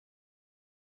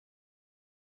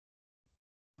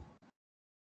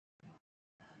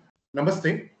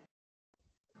Namaste.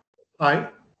 I,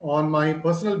 on my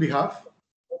personal behalf,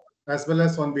 as well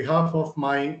as on behalf of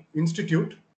my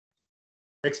institute,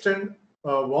 extend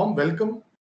a warm welcome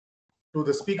to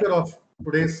the speaker of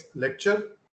today's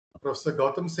lecture, Professor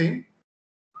Gautam Sen,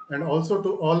 and also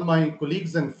to all my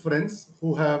colleagues and friends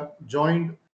who have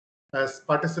joined as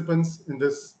participants in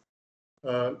this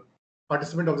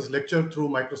participant of this lecture through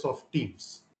Microsoft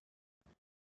Teams.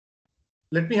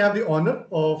 Let me have the honor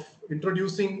of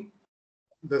introducing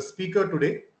the speaker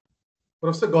today.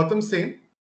 Professor Gautam Sen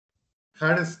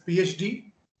had his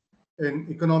PhD in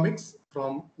economics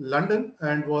from London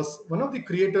and was one of the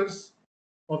creators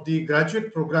of the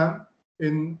graduate program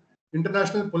in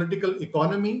international political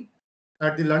economy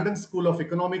at the London School of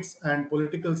Economics and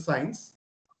Political Science,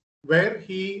 where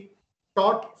he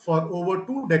taught for over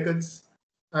 2 decades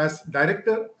as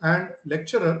director and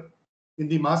lecturer in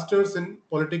the Masters in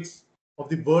Politics of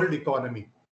the World Economy.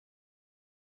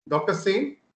 Dr.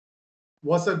 Sen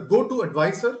was a go-to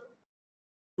advisor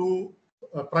to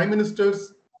Prime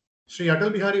Ministers Sri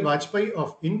Atal Bihari Vajpayee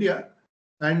of India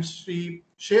and Sri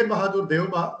Sher Bahadur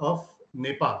Deoba of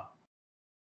Nepal.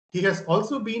 He has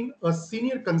also been a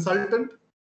senior consultant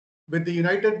with the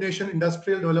United Nations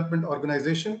Industrial Development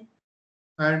Organization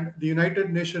and the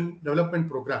United Nations Development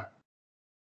Programme.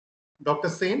 Dr.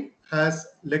 Sen has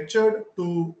lectured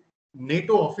to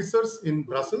NATO officers in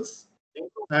Brussels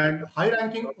and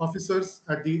high-ranking officers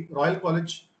at the Royal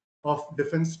College of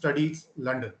Defence Studies,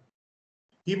 London.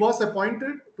 He was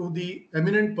appointed to the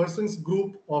Eminent Persons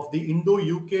Group of the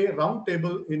Indo-UK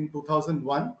Roundtable in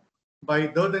 2001 by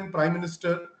the then Prime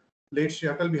Minister, late Shri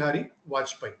Atal Bihari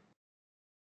Vajpayee.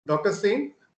 Dr.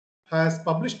 Sen has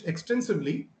published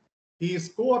extensively. He is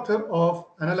co-author of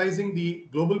Analyzing the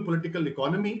Global Political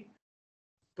Economy,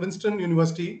 Princeton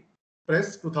University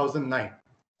Press, 2009.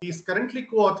 He is currently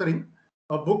co-authoring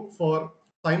a book for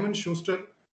Simon Schuster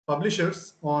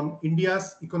Publishers on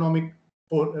India's economic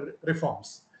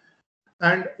reforms.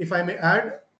 And if I may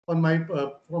add, on my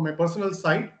from my personal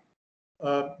side,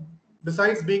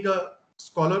 besides being a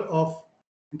scholar of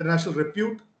international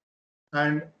repute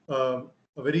and a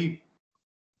very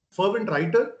fervent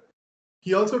writer,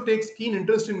 he also takes keen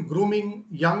interest in grooming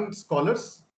young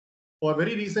scholars. For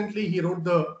very recently, he wrote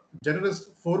the generous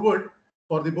foreword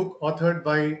for the book authored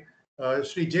by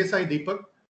Sri J. Sai Deepak,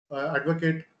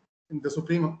 advocate in the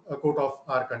Supreme Court of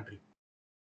our country.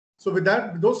 So with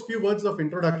that, with those few words of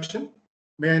introduction,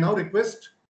 may I now request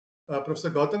Professor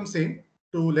Gautam Sen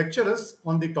to lecture us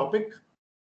on the topic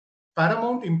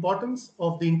Paramount Importance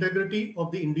of the Integrity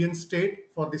of the Indian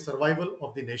State for the Survival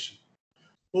of the Nation.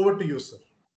 Over to you, sir.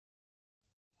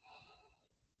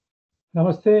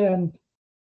 Namaste and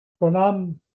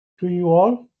pranam to you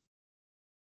all.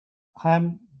 I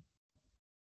am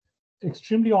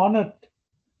extremely honored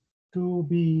to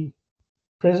be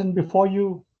present before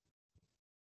you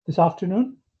this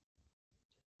afternoon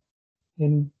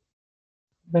in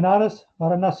Benares,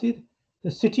 Varanasi, the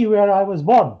city where I was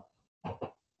born.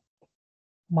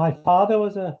 My father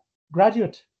was a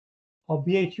graduate of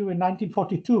BHU in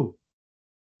 1942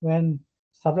 when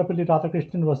Sarvapalli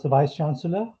Radhakrishnan was the Vice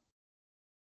Chancellor.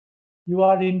 You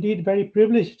are indeed very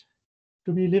privileged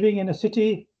to be living in a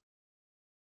city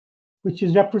which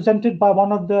is represented by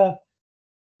one of the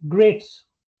greats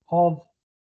of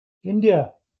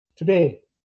India today,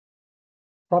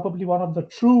 probably one of the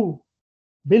true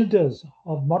builders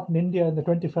of modern India in the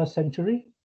 21st century.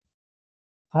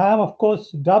 I am, of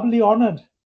course, doubly honored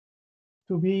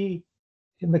to be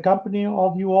in the company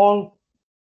of you all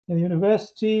in the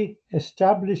university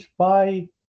established by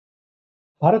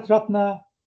Bharat Ratna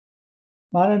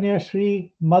Mananiya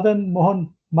Shri Madan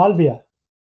Mohan Malviya,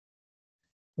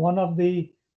 one of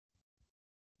the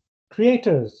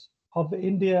creators of the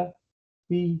India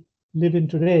we live in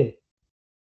today.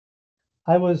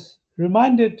 I was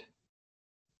reminded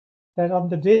that on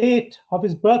the date of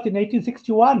his birth in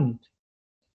 1861,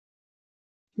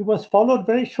 he was followed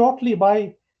very shortly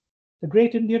by the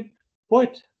great Indian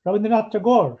poet Rabindranath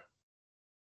Tagore.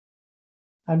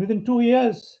 And within 2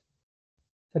 years,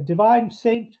 the divine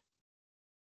saint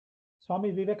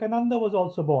Swami Vivekananda was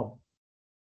also born.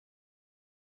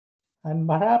 And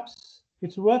perhaps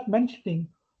it's worth mentioning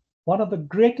one of the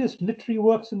greatest literary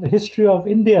works in the history of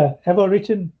India ever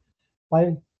written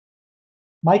by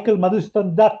Michael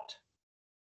Madhusudhan Dutt.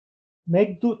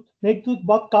 Meghdut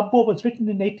Bhat Kabbo was written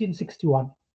in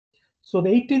 1861. So the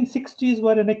 1860s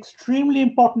were an extremely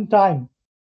important time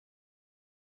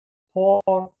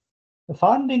for the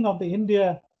founding of the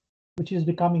India which is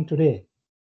becoming today.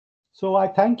 So I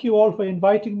thank you all for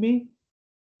inviting me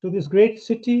to this great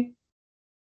city,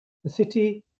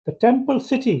 the temple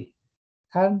city,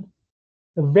 and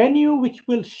the venue which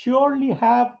will surely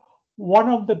have one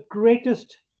of the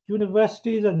greatest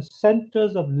universities and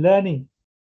centers of learning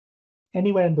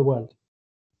anywhere in the world.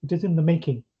 It is in the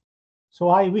making. So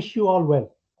I wish you all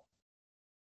well.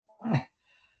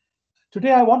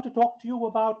 Today I want to talk to you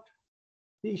about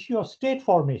the issue of state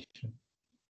formation,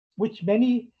 which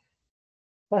many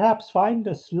perhaps find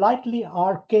a slightly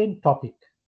arcane topic.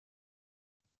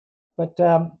 But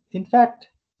in fact,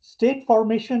 state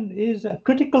formation is a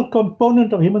critical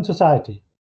component of human society.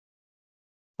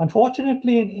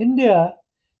 Unfortunately, in India,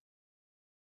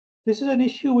 this is an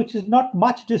issue which is not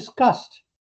much discussed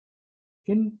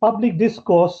in public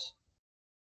discourse,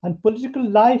 and political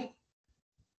life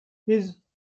is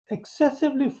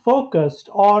excessively focused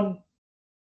on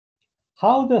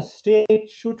how the state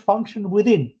should function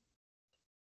within.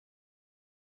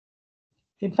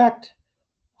 In fact,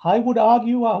 I would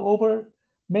argue over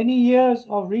many years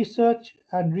of research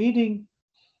and reading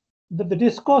that the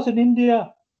discourse in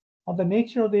India on the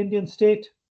nature of the Indian state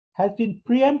has been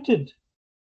preempted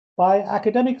by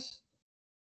academics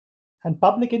and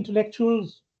public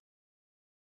intellectuals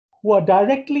who are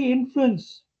directly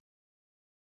influenced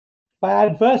by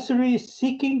adversaries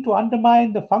seeking to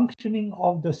undermine the functioning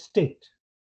of the state.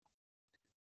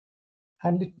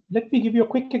 And let me give you a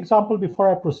quick example before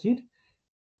I proceed.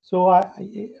 So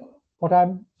what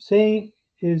I'm saying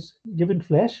is given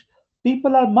flesh.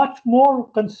 People are much more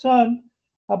concerned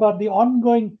about the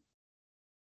ongoing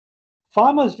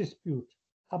farmers' dispute,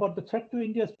 about the threat to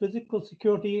India's physical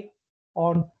security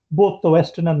on both the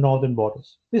western and northern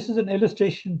borders. This is an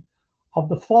illustration of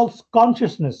the false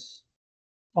consciousness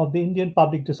of the Indian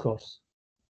public discourse.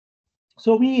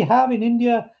 So we have in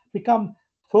India become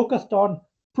focused on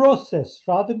process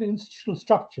rather than institutional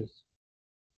structures.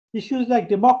 Issues like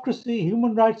democracy,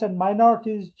 human rights and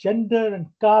minorities, gender and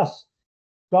caste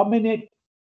dominate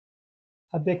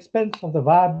at the expense of the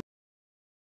viability.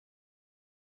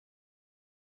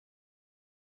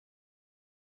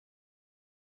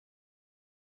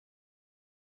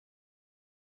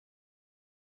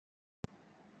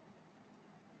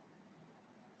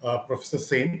 Professor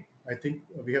Sen, I think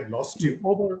we have lost you.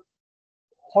 Over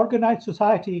organized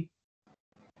society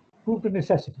proved a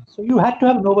necessity. So you had to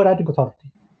have an overriding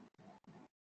authority.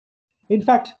 In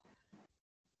fact,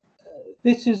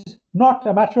 this is not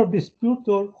a matter of dispute,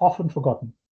 though often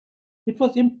forgotten. It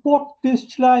was important to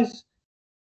institutionalize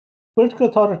political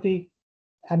authority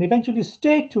and eventually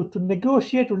statehood to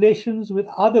negotiate relations with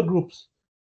other groups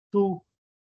to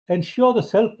ensure the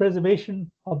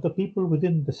self-preservation of the people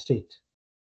within the state.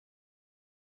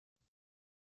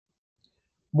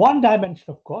 One dimension,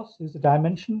 of course, is the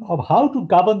dimension of how to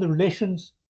govern the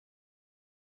relations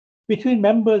between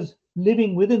members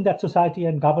living within that society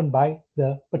and governed by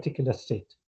the particular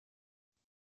state.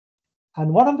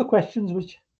 And one of the questions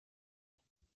which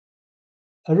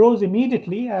arose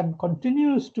immediately and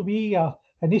continues to be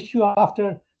an issue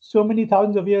after so many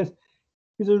thousands of years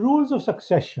is the rules of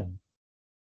succession.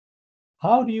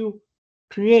 How do you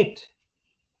create,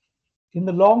 in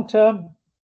the long term,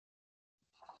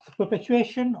 the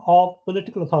perpetuation of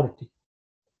political authority?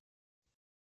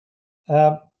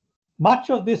 Much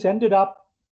of this ended up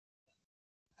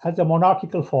as a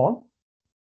monarchical form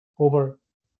over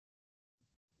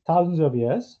thousands of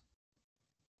years.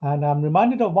 And I'm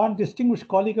reminded of one distinguished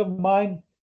colleague of mine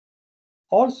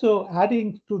also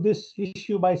adding to this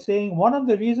issue by saying one of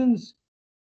the reasons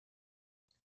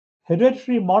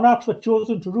hereditary monarchs were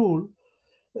chosen to rule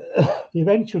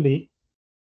eventually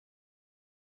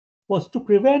was to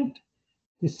prevent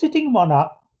the sitting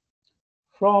monarch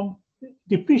from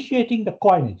depreciating the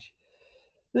coinage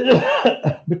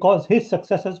because his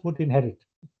successors would inherit.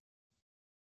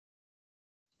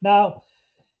 Now,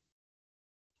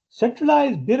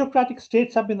 centralized bureaucratic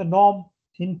states have been the norm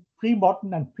in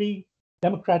pre-modern and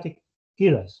pre-democratic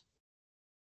eras.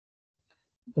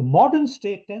 The modern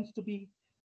state tends to be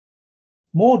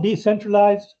more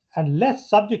decentralized and less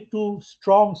subject to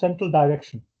strong central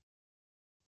direction.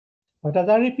 But as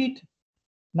I repeat,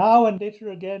 now and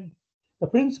later again, the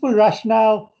principal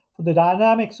rationale for the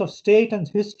dynamics of state and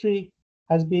history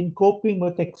has been coping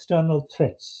with external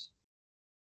threats.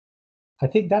 I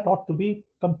think that ought to be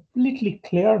completely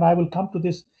clear, and I will come to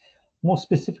this more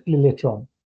specifically later on.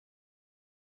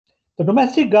 The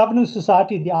domestic governance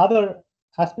society, the other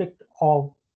aspect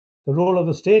of the role of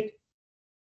the state,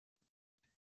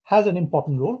 has an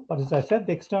important role, but as I said,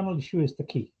 the external issue is the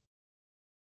key.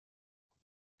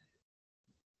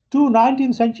 Two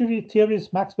 19th century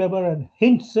theorists, Max Weber and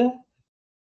Hintze,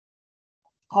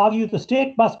 argue the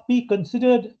state must be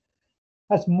considered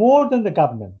as more than the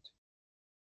government.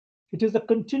 It is a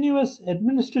continuous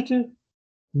administrative,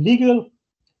 legal,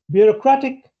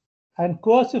 bureaucratic and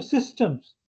coercive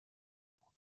systems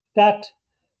that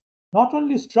not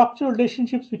only structure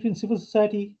relationships between civil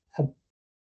society and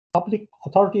public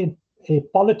authority and a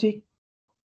polity,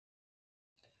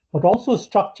 but also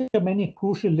structure many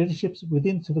crucial relationships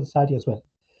within civil society as well.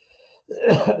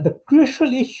 The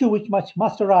crucial issue which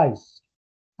must arise,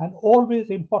 and always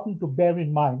important to bear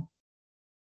in mind,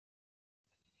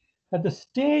 that the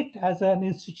state as an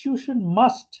institution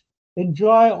must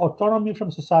enjoy autonomy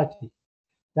from society.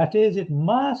 That is, it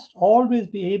must always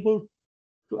be able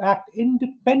to act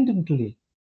independently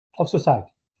of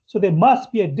society. So there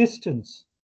must be a distance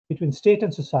between state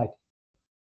and society.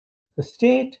 The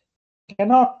state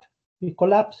cannot be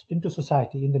collapsed into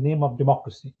society in the name of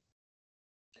democracy.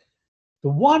 The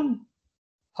one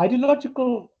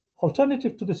ideological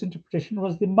alternative to this interpretation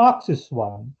was the Marxist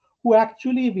one, who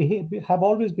actually have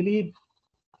always believed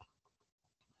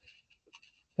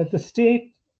that the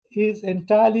state is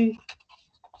entirely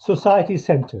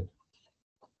society-centered,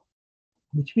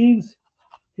 which means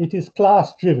it is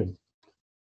class-driven.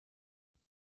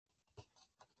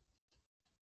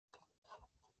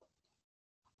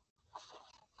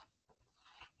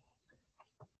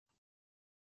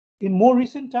 In more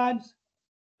recent times,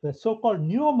 the so-called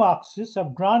neo-Marxists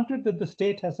have granted that the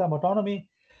state has some autonomy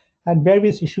and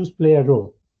various issues play a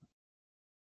role.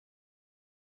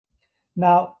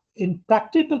 Now, in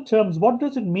practical terms, what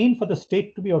does it mean for the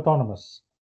state to be autonomous?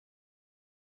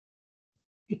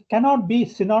 It cannot be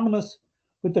synonymous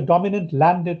with the dominant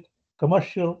landed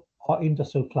commercial or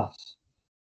industrial class.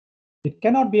 It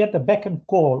cannot be at the beck and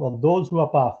call of those who are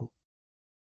powerful.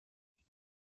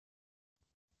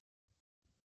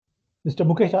 Mr.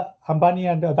 Mukesh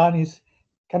Ambani and Adanis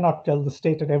cannot tell the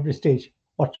state at every stage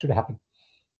what should happen.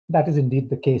 That is indeed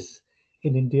the case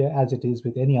in India as it is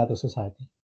with any other society.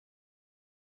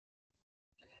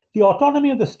 The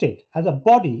autonomy of the state as a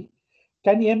body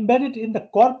can be embedded in the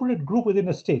corporate group within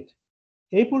a state,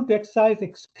 able to exercise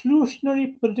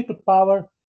exclusionary political power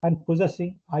and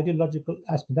possessing ideological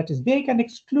aspects. That is, they can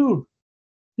exclude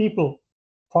people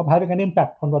from having an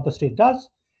impact on what the state does,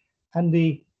 and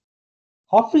the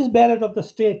office bearer of the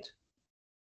state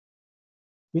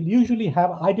will usually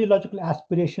have ideological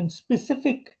aspirations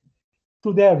specific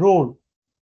to their role.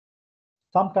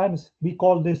 Sometimes we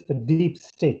call this the deep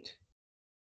state.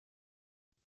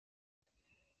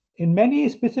 In many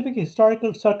specific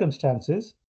historical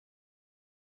circumstances,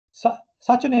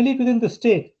 such an elite within the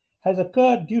state has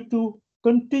occurred due to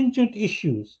contingent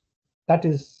issues, that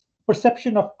is,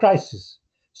 perception of crisis,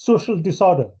 social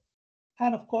disorder,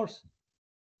 and of course,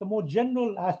 the more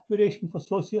general aspiration for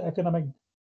socio-economic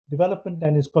development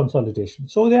and its consolidation.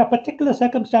 So there are particular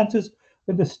circumstances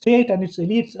when the state and its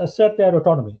elites assert their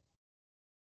autonomy.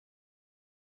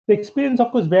 The experience,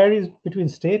 of course, varies between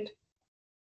state,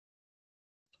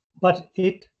 but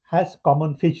it has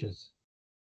common features.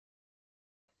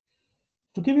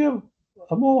 To give you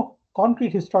a more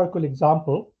concrete historical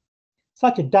example,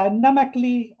 such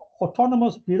dynamically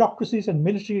autonomous bureaucracies and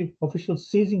military officials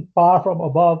seizing power from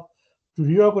above to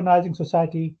reorganizing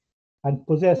society and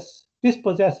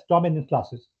dispossess dominant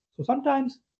classes. So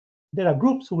sometimes there are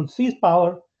groups who will seize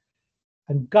power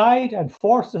and guide and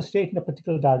force the state in a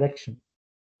particular direction.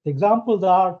 The examples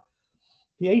are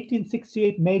the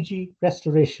 1868 Meiji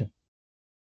Restoration,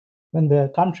 when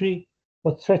the country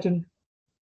was threatened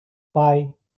by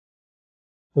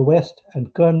the West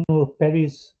and Colonel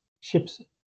Perry's ships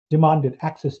demanded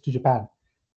access to Japan,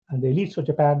 and the elites of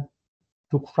Japan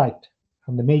took fright.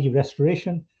 And the Meiji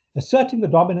Restoration, asserting the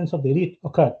dominance of the elite,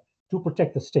 occurred to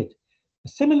protect the state. A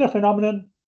similar phenomenon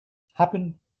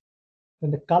happened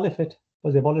when the Caliphate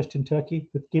was abolished in Turkey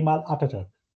with Kemal Ataturk.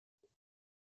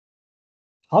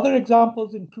 Other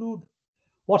examples include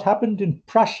what happened in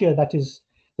Prussia, that is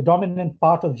the dominant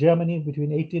part of Germany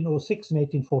between 1806 and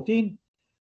 1814,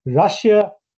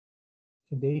 Russia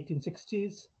in the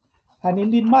 1860s, and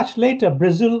indeed much later,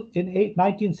 Brazil in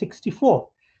 1964.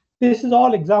 This is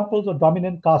all examples of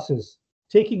dominant classes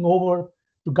taking over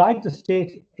to guide the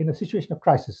state in a situation of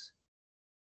crisis.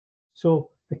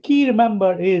 So the key,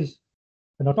 remember, is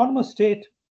an autonomous state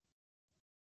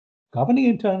governing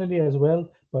internally as well,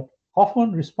 but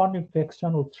often responding to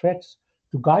external threats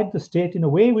to guide the state in a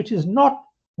way which is not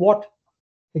what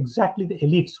exactly the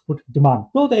elites would demand,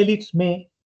 though the elites may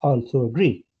also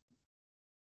agree.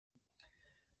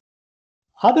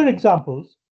 Other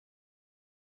examples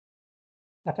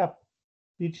that have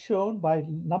been shown by a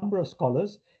number of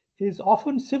scholars is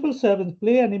often civil servants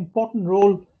play an important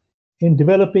role in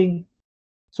developing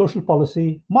social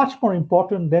policy, much more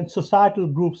important than societal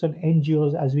groups and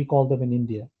NGOs, as we call them in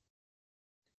India.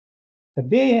 That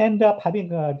they end up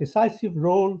having a decisive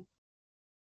role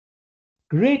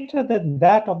greater than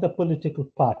that of the political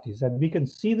parties. And we can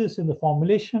see this in the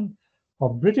formulation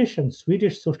of British and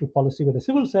Swedish social policy, where the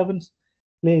civil servants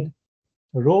played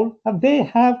a role, and they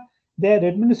have their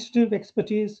administrative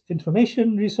expertise,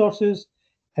 information resources,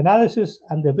 analysis,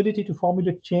 and the ability to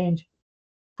formulate change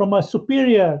from a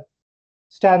superior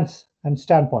stance and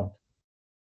standpoint.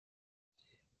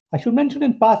 I should mention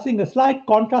in passing a slight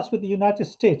contrast with the United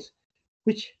States,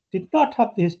 which did not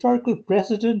have the historical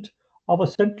precedent of a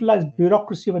centralized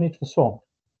bureaucracy when it was formed,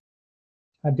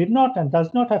 and did not and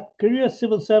does not have career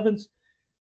civil servants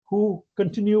who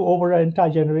continue over an entire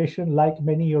generation, like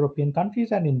many European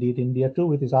countries, and indeed India too,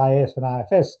 with its ILS and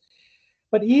IFS.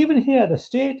 But even here, the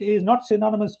state is not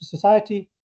synonymous with society,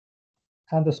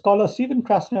 and the scholar Stephen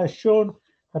Krasner has shown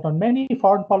that on many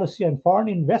foreign policy and foreign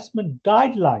investment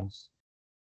guidelines,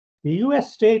 the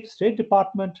US State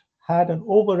Department had an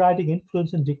overriding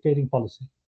influence in dictating policy.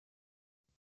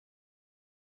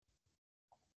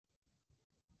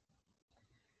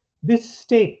 This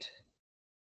state,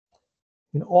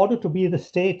 in order to be the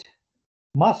state,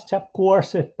 must have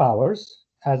coercive powers,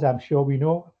 as I'm sure we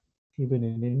know, even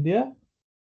in India,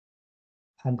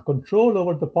 and control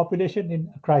over the population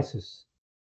in a crisis.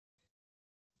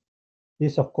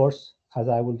 This, of course, as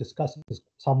I will discuss, is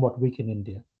somewhat weak in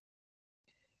India.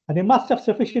 And they must have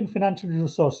sufficient financial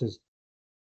resources.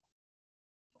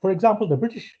 For example, the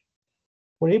British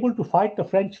were able to fight the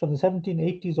French from the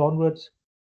 1780s onwards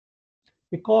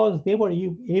because they were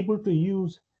able to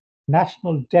use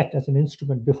national debt as an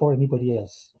instrument before anybody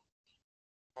else.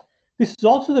 This is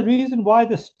also the reason why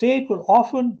the state will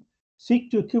often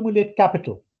seek to accumulate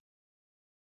capital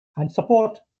and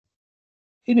support,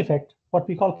 in effect, what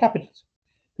we call capitalism,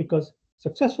 because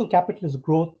successful capitalist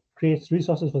growth creates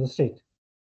resources for the state.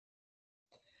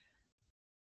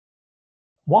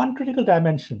 One critical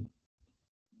dimension,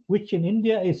 which in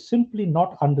India is simply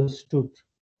not understood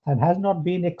and has not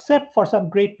been, except for some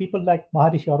great people like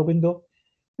Maharishi Aurobindo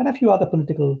and a few other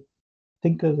political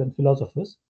thinkers and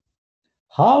philosophers,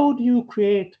 how do you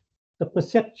create the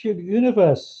perceptual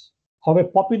universe of a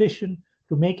population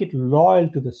to make it loyal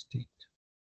to the state?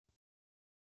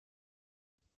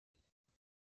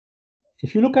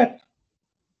 If you look at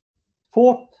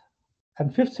 4th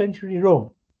and 5th century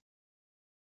Rome,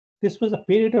 this was a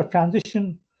period of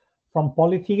transition from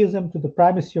polytheism to the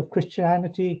primacy of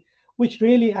Christianity, which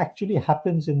really actually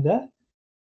happens in the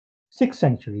 6th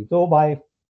century, though by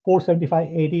 475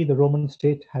 AD, the Roman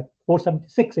state had,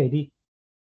 476 AD, the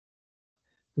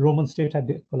Roman state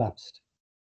had collapsed.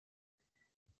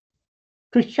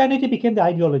 Christianity became the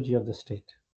ideology of the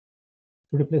state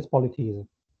to replace polytheism.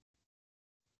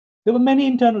 There were many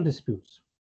internal disputes.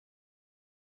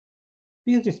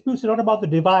 These disputes are not about the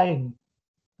divine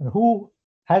and who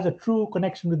has a true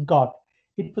connection with God.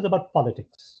 It was about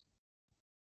politics.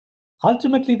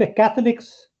 Ultimately, the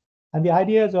Catholics and the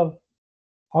ideas of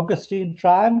Augustine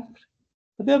triumphed,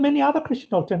 but there are many other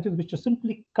Christian alternatives which are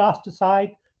simply cast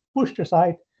aside, pushed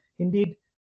aside. Indeed,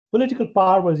 political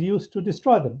power was used to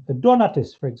destroy them. The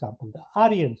Donatists, for example, the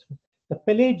Arians, the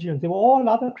Pelagians, they were all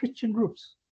other Christian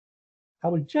groups. I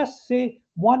will just say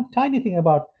one tiny thing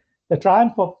about the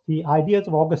triumph of the ideas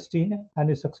of Augustine and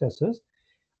his successors.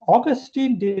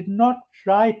 Augustine did not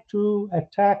try to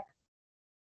attack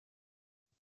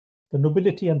the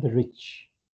nobility and the rich.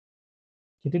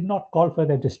 He did not call for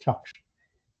their destruction.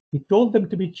 He told them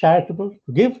to be charitable,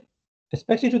 to give,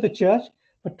 especially to the church,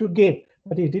 but to give.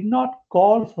 But he did not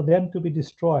call for them to be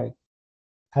destroyed,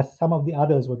 as some of the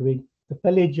others were doing, the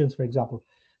Pelagians, for example.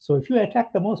 So if you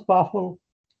attack the most powerful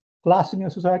class in your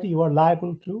society, you are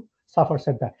liable to suffer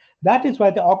setback. That is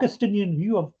why the Augustinian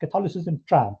view of Catholicism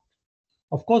triumphed.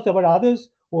 Of course, there were others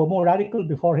who were more radical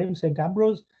before him, St.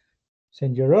 Ambrose,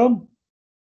 St. Jerome,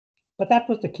 but that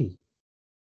was the key.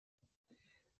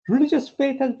 Religious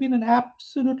faith has been an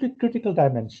absolutely critical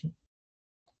dimension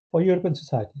for European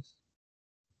societies,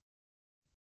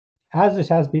 as it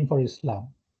has been for Islam.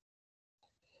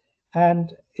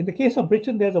 And in the case of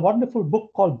Britain, there's a wonderful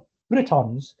book called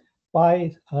Britons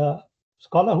by a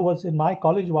scholar who was in my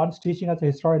college once teaching as a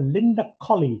historian, Linda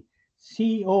Colley,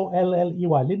 Colley,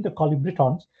 Linda Colley,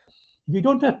 Britons. If you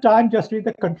don't have time, just read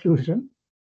the conclusion.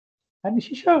 And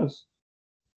she shows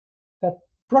that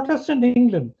Protestant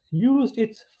England used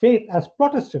its faith as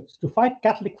Protestants to fight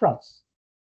Catholic France,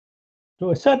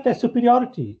 to assert their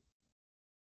superiority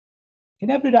in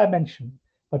every dimension.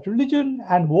 But religion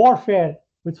and warfare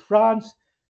with France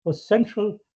was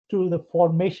central to the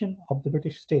formation of the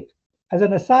British state. As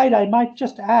an aside, I might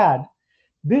just add,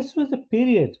 this was a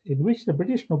period in which the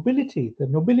British nobility, the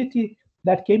nobility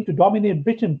that came to dominate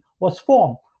Britain, was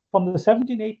formed from the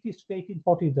 1780s to the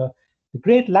 1840s. The The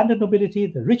great landed nobility,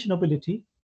 the rich nobility,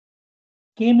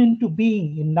 came into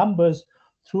being in numbers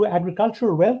through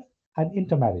agricultural wealth and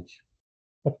intermarriage.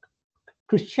 But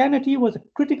Christianity was a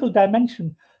critical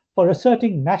dimension for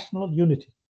asserting national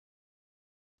unity.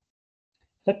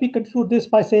 Let me conclude this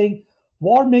by saying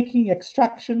war making,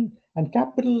 extraction, and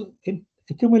capital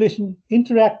accumulation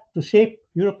interact to shape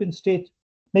European state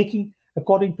making,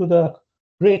 according to the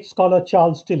great scholar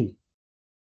Charles Tilly.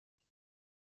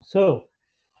 So,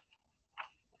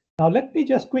 now let me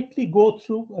just quickly go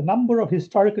through a number of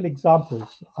historical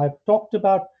examples. I've talked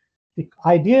about the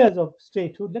ideas of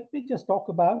statehood. Let me just talk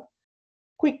about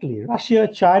quickly Russia,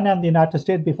 China, and the United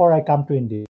States before I come to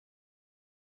India.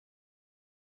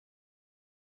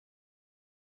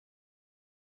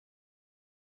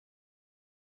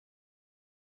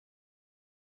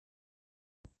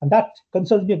 And that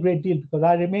concerns me a great deal because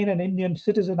I remain an Indian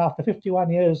citizen after 51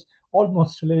 years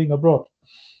almost living abroad.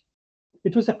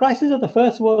 It was the crisis of the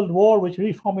First World War which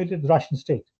reformulated the Russian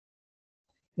state.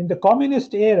 In the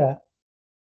communist era,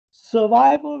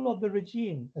 survival of the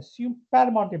regime assumed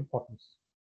paramount importance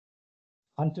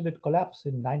until it collapsed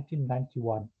in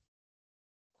 1991,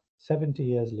 70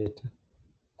 years later.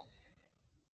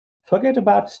 Forget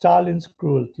about Stalin's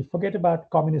cruelty, forget about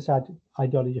communist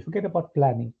ideology, forget about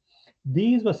planning.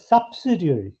 These were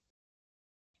subsidiary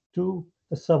to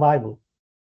the survival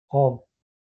of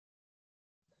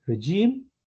regime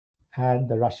and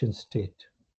the Russian state.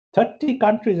 30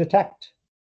 countries attacked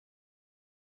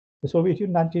the Soviet Union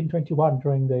in 1921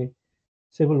 during the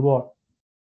Civil War,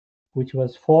 which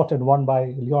was fought and won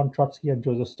by Leon Trotsky and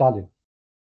Joseph Stalin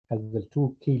as the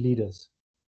two key leaders.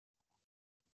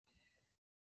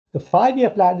 The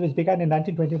five-year plans, which began in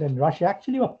 1920 in Russia,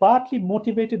 actually were partly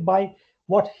motivated by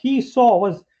what he saw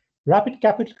was rapid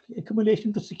capital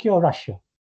accumulation to secure Russia.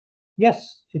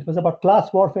 Yes, it was about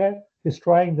class warfare,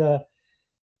 destroying the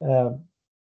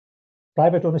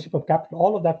private ownership of capital.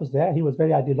 All of that was there. He was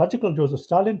very ideological, Joseph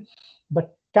Stalin,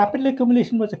 but capital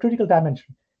accumulation was a critical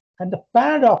dimension. And the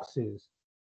paradox is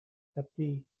that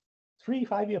the 3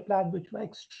 5-year plans, which were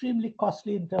extremely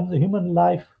costly in terms of human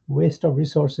life, waste of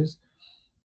resources,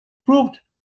 proved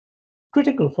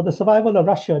critical for the survival of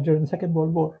Russia during the Second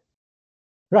World War.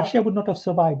 Russia would not have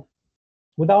survived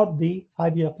without the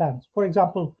 5-year plans. For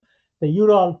example, the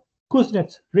Ural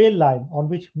Kuznets rail line, on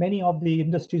which many of the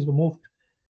industries were moved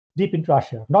deep into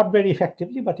Russia. Not very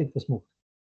effectively, but it was moved.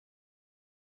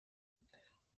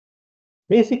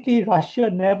 Basically, Russia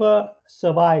never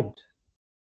survived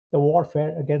the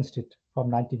warfare against it from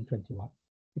 1921.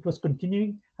 It was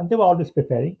continuing, and they were always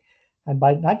preparing. And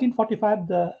by 1945,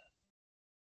 the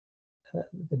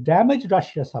damage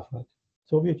Russia suffered,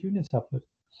 Soviet Union suffered,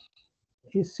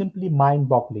 is simply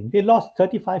mind-boggling. They lost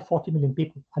 35, 40 million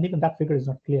people, and even that figure is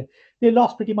not clear. They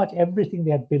lost pretty much everything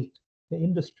they had built, the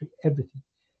industry, everything.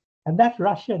 And that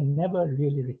Russia never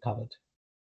really recovered.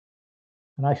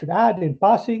 And I should add, in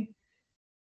passing,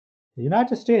 the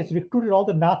United States recruited all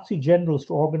the Nazi generals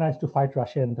to organize to fight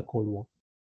Russia in the Cold War.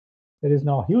 There is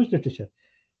now huge literature.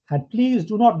 And please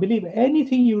do not believe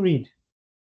anything you read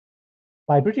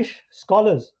by British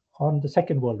scholars on the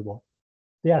Second World War.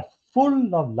 They are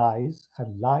full of lies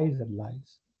and lies and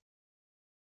lies.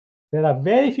 There are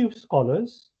very few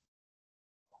scholars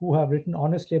who have written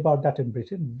honestly about that in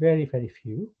Britain, very, very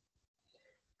few.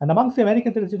 And amongst the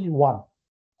Americans, there is only one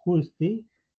who is the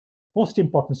most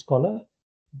important scholar,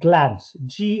 Glantz,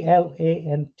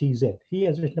 Glantz. He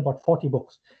has written about 40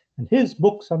 books, and his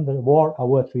books on the war are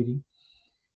worth reading.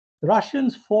 The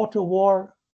Russians fought a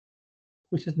war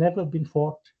which has never been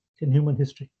fought in human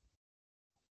history.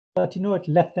 But it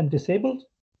left them disabled,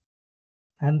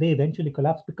 and they eventually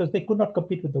collapsed because they could not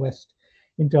compete with the West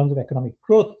in terms of economic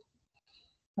growth.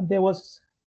 And there was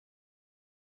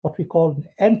what we call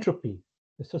entropy.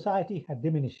 The society had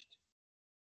diminished.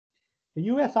 The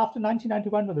US, after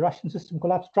 1991, when the Russian system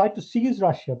collapsed, tried to seize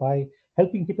Russia by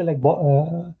helping people like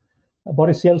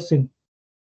Boris Yeltsin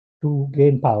to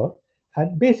gain power.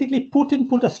 And basically, Putin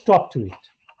put a stop to it.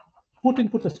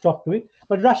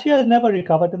 But Russia has never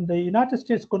recovered, and the United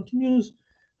States continues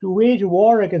to wage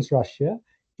war against Russia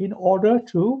in order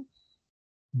to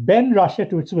bend Russia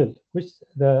to its will, which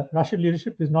the Russian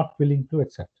leadership is not willing to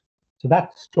accept. So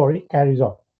that story carries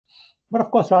on. But of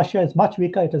course, Russia is much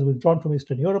weaker. It has withdrawn from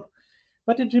Eastern Europe,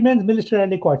 but it remains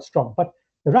militarily quite strong. But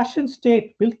the Russian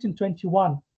state built in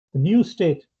 21, the new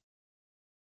state,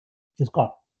 is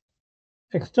gone.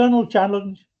 External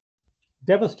challenge,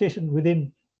 devastation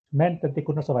within meant that they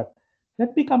could not survive.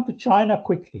 Let me come to China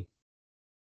quickly.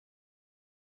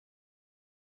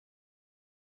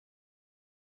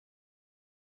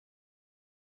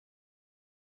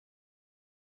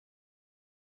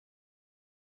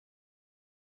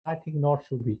 I think nor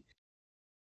should we.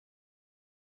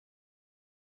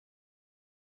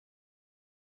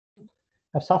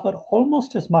 Have suffered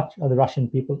almost as much as the Russian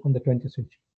people in the 20th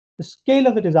century. The scale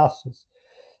of the disasters,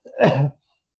 the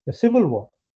Civil War,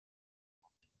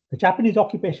 the Japanese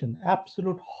occupation,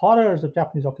 absolute horrors of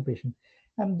Japanese occupation,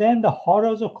 and then the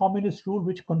horrors of communist rule,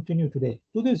 which continue today,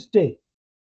 to this day.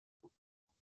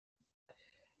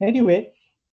 Anyway,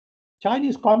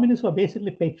 Chinese communists were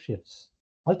basically patriots.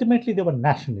 Ultimately, they were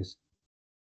nationalists.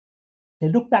 They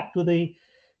look back to the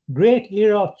great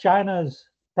era of China's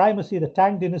primacy, the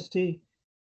Tang dynasty,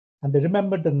 and they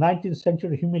remembered the 19th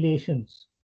century humiliations,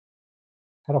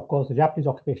 and of course, the Japanese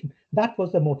occupation. That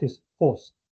was the motive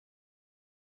force.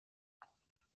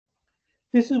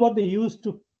 This is what they used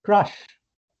to crush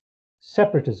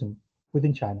separatism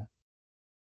within China.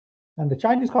 And the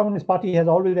Chinese Communist Party has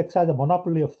always exercised a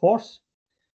monopoly of force.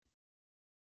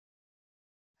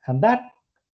 And that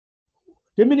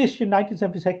diminished in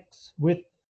 1976 with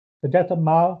the death of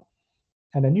Mao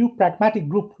and a new pragmatic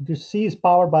group which seized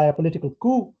power by a political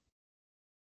coup.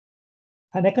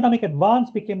 And economic advance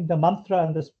became the mantra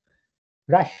and the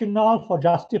rationale for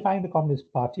justifying the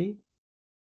Communist Party.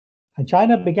 And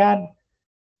China began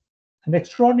an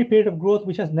extraordinary period of growth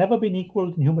which has never been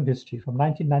equaled in human history from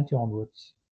 1990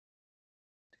 onwards.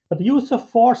 But the use of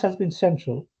force has been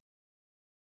central.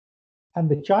 And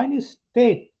the Chinese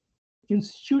state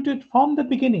instituted from the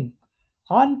beginning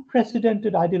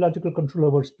unprecedented ideological control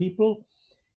over its people.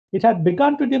 It had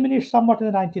begun to diminish somewhat in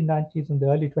the 1990s and the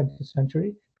early 20th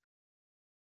century.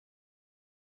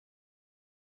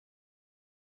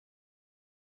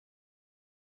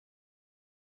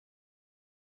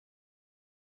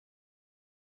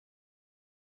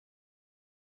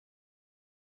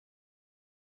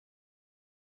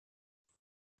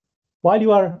 While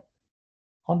you are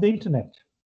on the internet,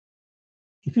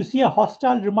 if you see a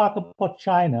hostile remark about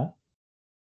China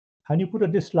and you put a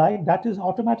dislike, that is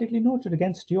automatically noted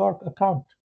against your account.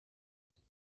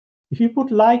 If you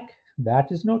put like,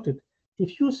 that is noted.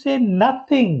 If you say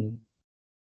nothing,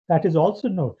 that is also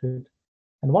noted.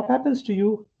 And what happens to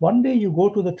you? One day you go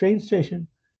to the train station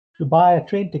to buy a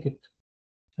train ticket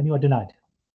and you are denied.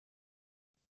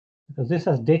 Because this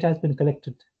as data has been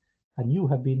collected and you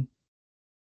have been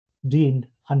deemed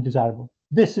undesirable.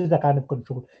 This is the kind of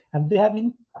control. And they have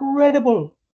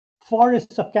incredible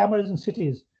forests of cameras in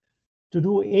cities to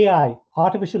do AI,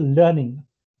 artificial learning.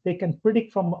 They can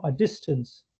predict from a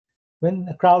distance when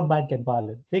a crowd might get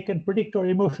violent. They can predict your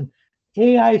emotion.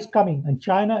 AI is coming, and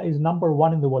China is number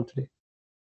one in the world today.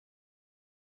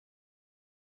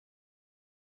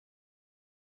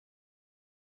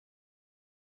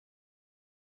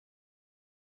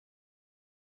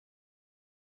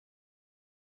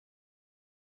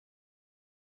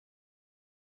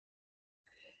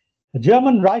 A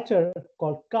German writer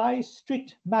called Kai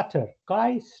Strittmatter.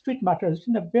 Kai Strittmatter has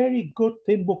written a very good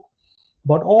thin book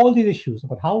about all these issues,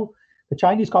 about how the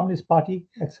Chinese Communist Party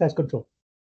exercises control.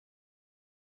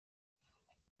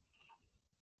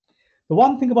 The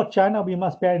one thing about China we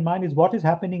must bear in mind is what is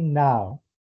happening now.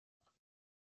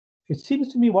 It seems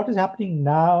to me what is happening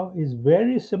now is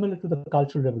very similar to the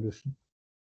Cultural Revolution,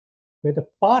 where the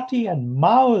party and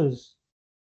Mao's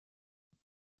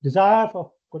desire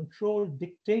for control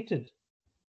dictated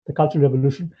the Cultural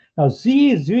Revolution. Now,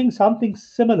 Xi is doing something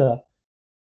similar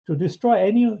to destroy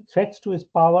any threats to his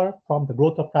power from the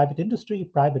growth of private industry,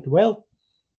 private wealth.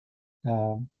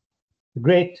 The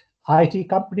great IT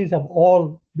companies have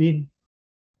all been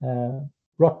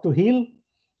brought to heel,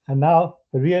 and now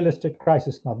the real estate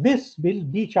crisis. Now, this will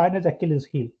be China's Achilles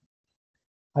heel.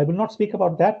 I will not speak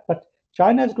about that, but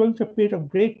China is going through a period of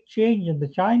great change, and the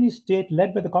Chinese state,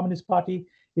 led by the Communist Party,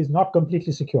 is not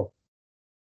completely secure.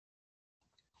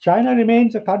 China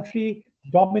remains a country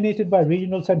dominated by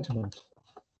regional sentiment.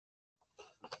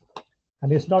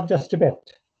 And it's not just Tibet.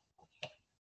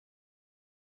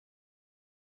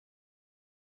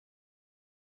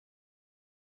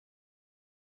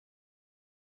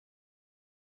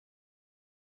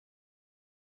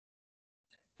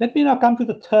 Let me now come to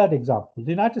the third example,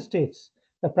 the United States.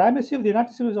 The primacy of the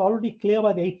United States was already clear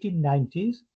by the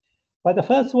 1890s. By the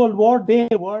First World War, they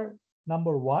were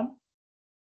number one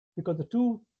because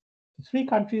the three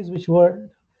countries which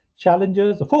were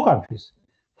challengers, the four countries,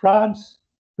 France,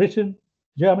 Britain,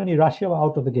 Germany, Russia, were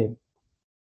out of the game.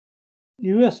 The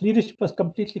US leadership was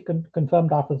completely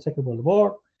confirmed after the Second World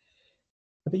War.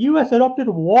 But the US adopted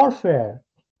warfare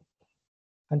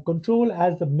and control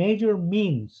as the major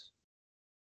means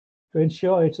to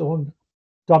ensure its own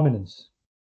dominance.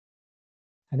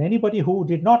 And anybody who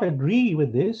did not agree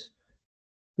with this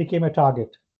became a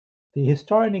target. The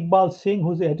historian Iqbal Singh,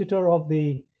 who's the editor of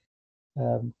the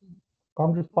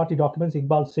Congress Party documents,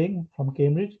 Iqbal Singh from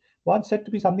Cambridge, once said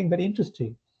to be something very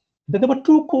interesting, that there were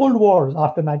two Cold Wars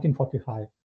after 1945.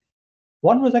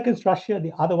 One was against Russia,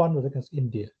 the other one was against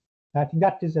India. I think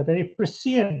that is a very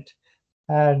prescient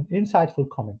and insightful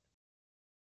comment.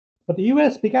 But the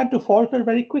US began to falter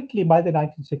very quickly by the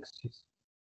 1960s.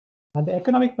 And the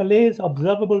economic malaise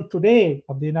observable today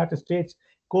of the United States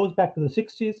goes back to the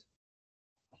 60s.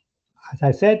 As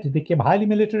I said, it became highly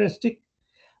militaristic,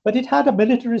 but it had a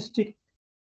militaristic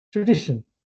tradition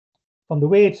from the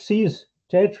way it seized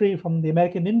territory from the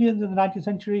American Indians in the 19th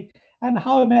century and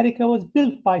how America was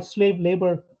built by slave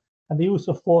labor and the use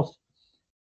of force,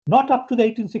 not up to the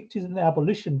 1860s and the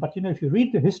abolition, but if you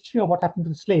read the history of what happened to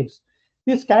the slaves,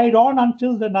 this carried on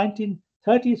until the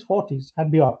 1930s, 40s,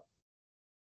 and beyond.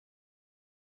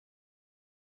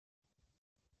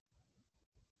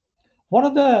 One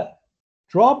of the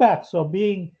drawbacks of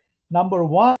being number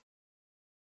one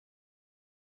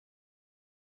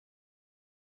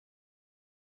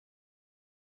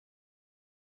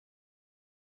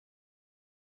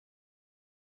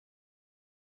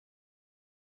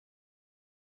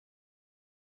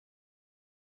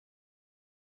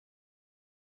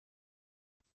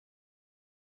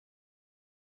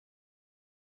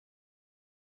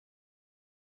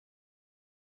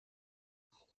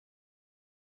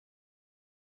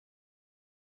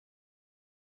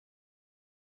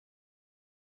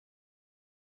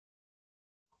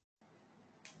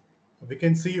We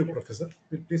can see you, Professor.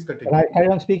 Please Can continue. I carry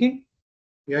on speaking?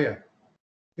 Yeah.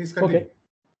 Please continue. Okay.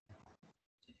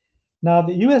 Now,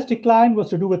 the US decline was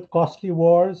to do with costly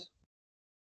wars,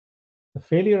 the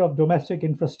failure of domestic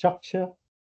infrastructure.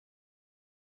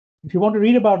 If you want to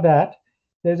read about that,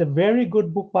 there's a very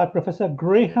good book by Professor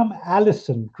Graham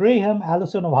Allison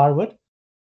of Harvard.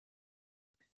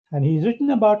 And he's written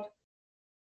about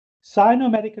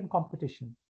Sino-American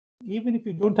competition. Even if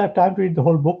you don't have time to read the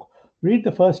whole book, read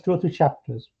the first 2 or 3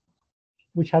 chapters,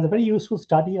 which has a very useful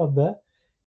study of the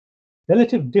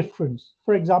relative difference,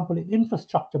 for example, in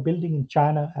infrastructure building in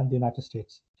China and the United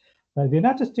States. The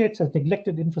United States has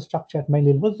neglected infrastructure at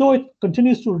many levels, though it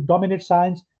continues to dominate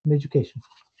science and education.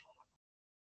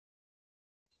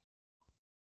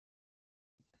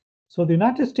 So the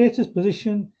United States'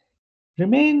 position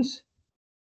remains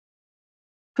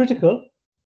critical,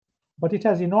 but it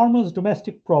has enormous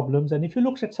domestic problems. And if you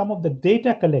look at some of the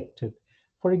data collected,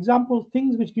 for example,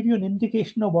 things which give you an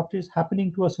indication of what is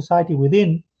happening to a society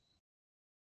within,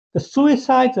 the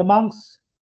suicides amongst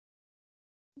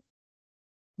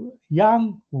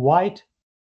young, white,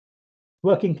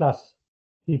 working class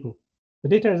people. The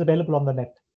data is available on the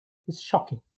net. It's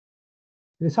shocking.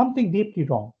 There is something deeply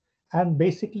wrong. And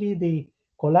basically the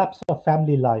collapse of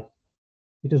family life.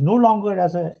 It is no longer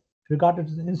regarded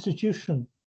as an institution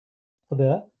for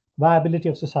the viability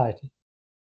of society.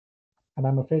 And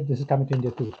I'm afraid this is coming to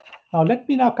India too. Now, let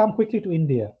me now come quickly to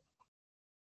India.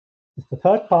 It's the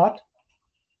third part.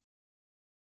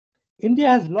 India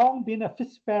has long been a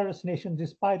fitzpatrick nation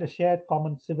despite a shared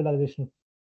common civilizational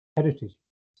heritage.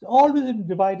 It's always been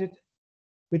divided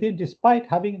within despite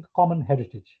having a common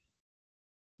heritage.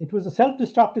 It was the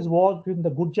self-destructive wars between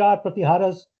the Gurjar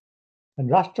Pratiharas and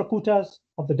Rashtrakutas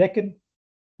of the Deccan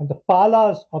and the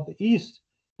Palas of the East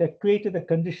that created the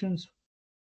conditions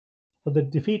for the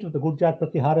defeat of the Gurjar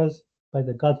Pratiharas by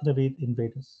the Ghaznavid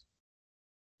invaders.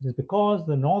 It is because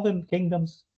the northern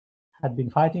kingdoms had been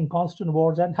fighting constant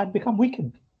wars and had become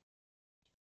weakened.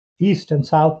 East and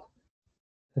South,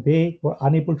 they were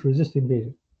unable to resist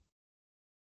invasion.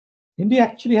 India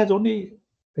actually has only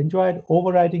enjoyed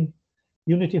overriding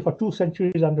unity for 2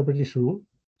 centuries under British rule,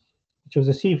 which was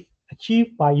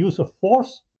achieved by use of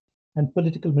force and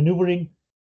political maneuvering.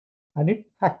 And it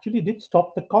actually did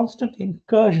stop the constant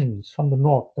incursions from the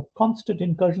north, the constant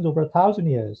incursions over 1,000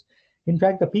 years. In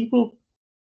fact, the people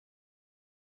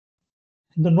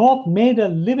in the north made a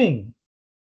living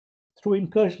through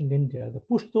incursion in India. The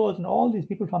Pashtuns and all these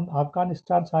people from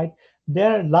Afghanistan side,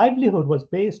 their livelihood was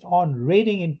based on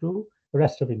raiding into the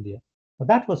rest of India. But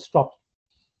that was stopped.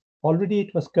 Already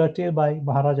it was curtailed by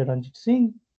Maharaja Ranjit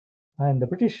Singh, and the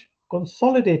British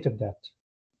consolidated that.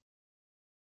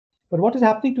 But what is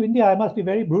happening to India, I must be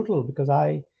very brutal because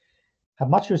I have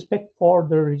much respect for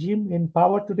the regime in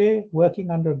power today,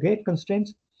 working under great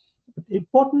constraints. But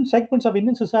important segments of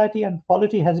Indian society and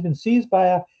polity has been seized by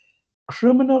a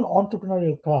criminal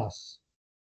entrepreneurial class,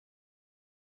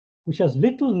 which has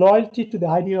little loyalty to the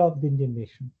idea of the Indian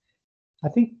nation. I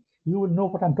think you will know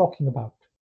what I'm talking about.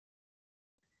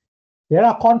 There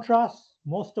are contrasts,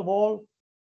 most of all,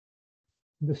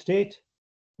 in the state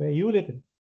where you live in,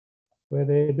 where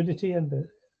the ability and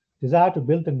the desire to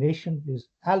build a nation is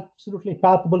absolutely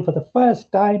palpable for the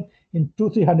first time in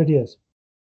 200-300 years.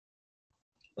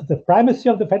 But the primacy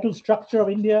of the federal structure of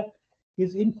India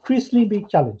is increasingly being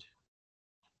challenged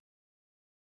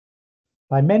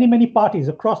by many, many parties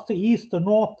across the east, the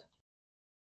north,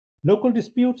 local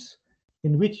disputes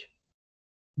in which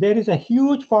there is a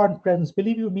huge foreign presence.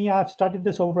 Believe you me, I've studied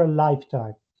this over a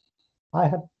lifetime. I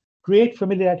have great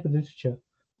familiarity with literature,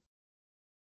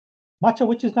 much of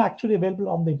which is not actually available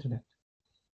on the internet.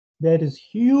 There is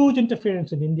huge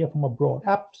interference in India from abroad,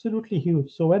 absolutely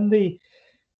huge. So when the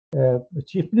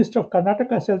Chief Minister of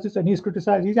Karnataka says this and he's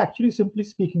criticized, he's actually simply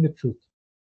speaking the truth.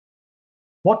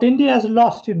 What India has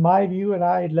lost, in my view, and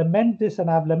I lament this, and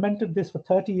I've lamented this for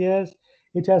 30 years,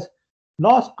 it has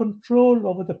lost control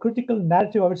over the critical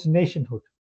narrative of its nationhood.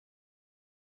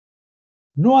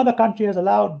 No other country has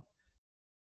allowed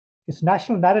its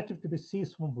national narrative to be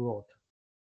seized from abroad.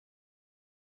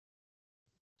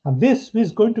 And this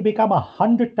is going to become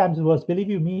 100 times worse. Believe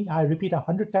you me, I repeat,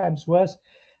 100 times worse,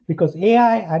 because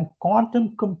AI and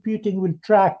quantum computing will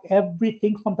track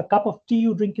everything from the cup of tea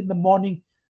you drink in the morning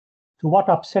to what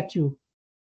upset you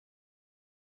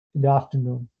in the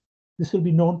afternoon. This will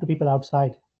be known to people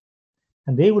outside,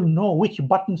 and they will know which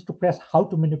buttons to press, how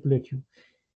to manipulate you.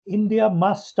 India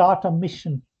must start a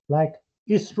mission like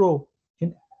ISRO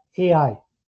in AI,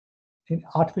 in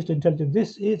artificial intelligence.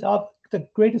 This is of the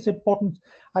greatest importance.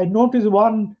 I noticed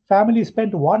one family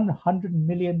spent 100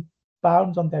 million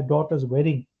pounds on their daughter's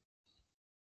wedding.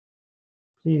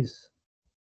 Please,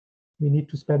 we need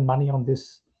to spend money on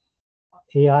this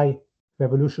AI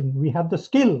revolution. We have the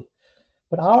skill,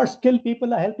 but our skilled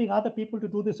people are helping other people to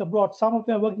do this abroad. Some of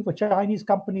them are working for Chinese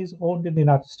companies owned in the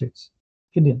United States.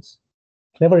 Indians,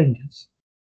 clever Indians.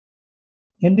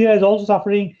 India is also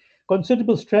suffering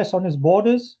considerable stress on its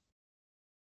borders,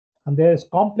 and there is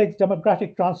complex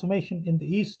demographic transformation in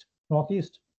the east,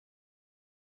 northeast,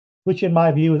 which in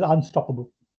my view is unstoppable.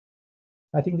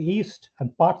 I think the east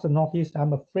and parts of the northeast,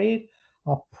 I'm afraid,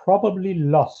 are probably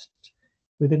lost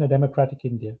within a democratic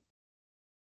India.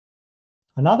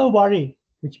 Another worry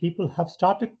which people have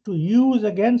started to use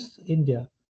against India,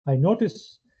 I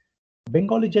notice a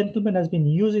Bengali gentleman has been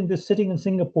using this sitting in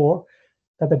Singapore,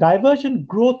 that the divergent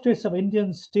growth rates of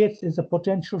Indian states is a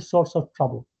potential source of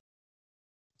trouble.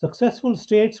 Successful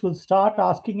states will start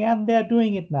asking, and they're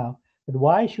doing it now, that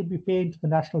why should we pay into the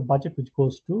national budget which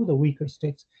goes to the weaker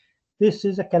states? This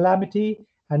is a calamity,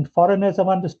 and foreigners have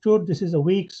understood this is a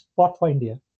weak spot for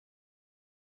India.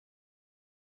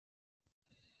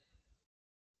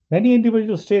 Many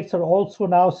individual states are also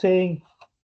now saying,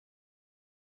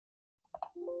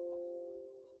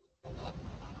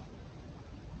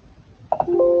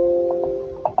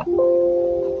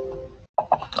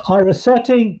 are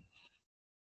asserting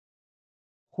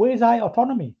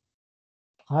quasi-autonomy.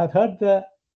 I've heard the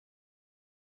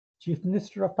Chief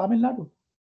Minister of Tamil Nadu,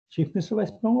 Chief Minister of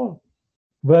West Bengal,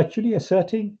 virtually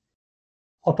asserting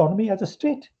autonomy as a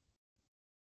state.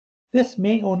 This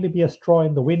may only be a straw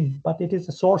in the wind, but it is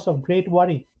a source of great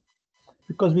worry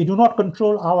because we do not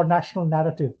control our national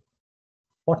narrative,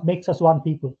 what makes us one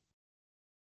people.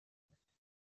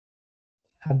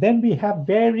 And then we have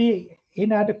very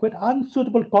inadequate,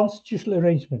 unsuitable constitutional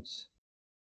arrangements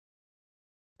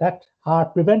that are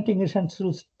preventing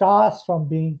essential tasks from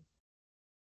being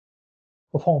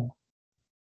performed.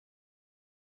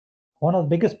 One of the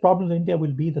biggest problems in India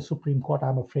will be the Supreme Court,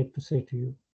 I'm afraid to say to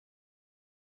you.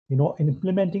 You know, in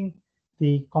implementing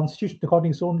the Constitution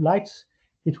according to its own lights,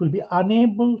 it will be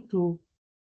unable to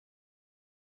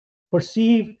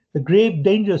perceive the grave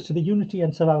dangers to the unity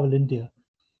and survival of India.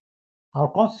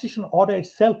 Our constitutional order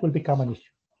itself will become an issue.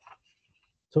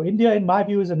 So India, in my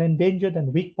view, is an endangered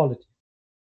and weak polity.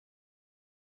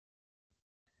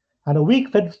 And a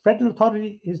weak federal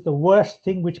authority is the worst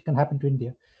thing which can happen to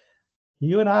India.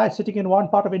 You and I, sitting in one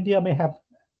part of India, may have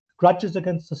grudges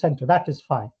against the center. That is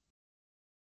fine.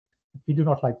 We do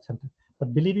not like the center.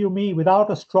 But believe you me,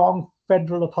 without a strong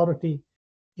federal authority,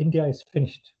 India is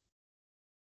finished.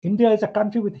 India is a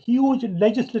country with huge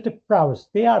legislative prowess.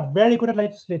 They are very good at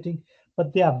legislating,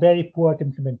 but they are very poor at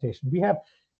implementation. We have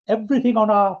everything on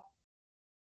our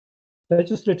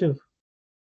legislative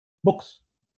books,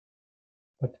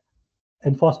 but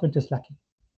enforcement is lacking.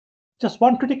 Just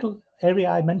one critical area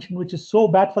I mentioned, which is so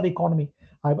bad for the economy.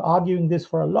 I've been arguing this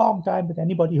for a long time with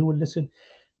anybody who will listen.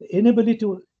 The inability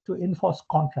to enforce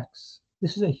contracts.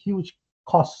 This is a huge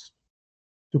cost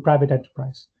to private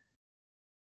enterprise.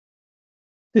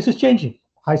 This is changing.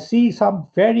 I see some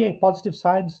very positive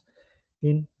signs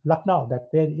in Lucknow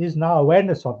that there is now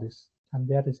awareness of this and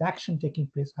there is action taking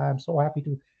place. I am so happy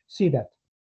to see that.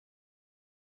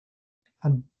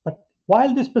 But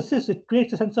While this persists, it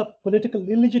creates a sense of political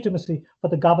illegitimacy for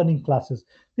the governing classes.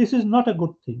 This is not a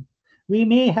good thing. We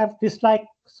may have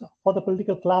dislikes for the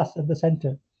political class at the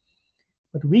center,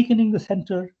 but weakening the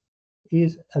center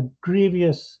is a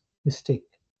grievous mistake.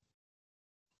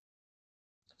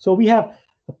 So we have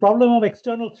the problem of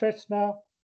external threats now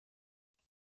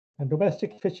and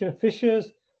domestic fissures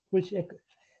which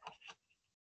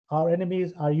our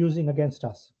enemies are using against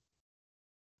us.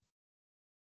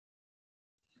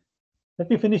 Let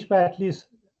me finish by at least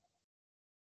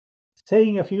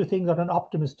saying a few things on an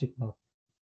optimistic note.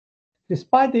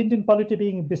 Despite the Indian polity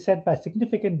being beset by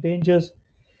significant dangers,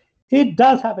 it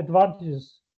does have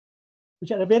advantages which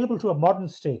are available to a modern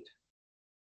state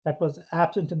that was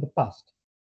absent in the past.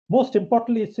 Most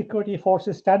importantly, its security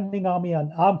forces, standing army,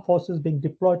 and armed forces being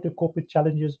deployed to cope with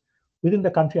challenges within the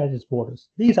country at its borders.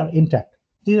 These are intact.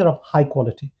 These are of high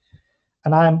quality.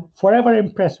 And I am forever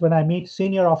impressed when I meet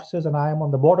senior officers, and I am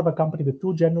on the board of a company with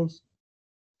 2 generals.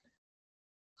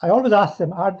 I always ask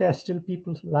them, are there still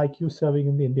people like you serving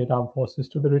in the Indian Armed Forces,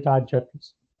 to the retired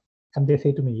generals? And they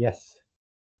say to me, yes.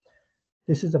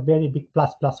 This is a very big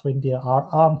plus for India. Our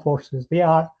armed forces, they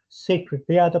are sacred.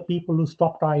 They are the people who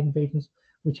stopped our invasions,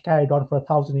 which carried on for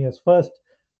 1,000 years. First,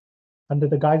 under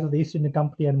the guise of the East India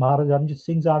Company and Maharaja Ranjit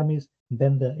Singh's armies,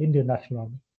 then the Indian National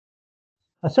Army.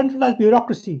 A centralized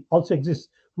bureaucracy also exists,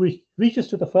 which reaches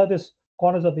to the furthest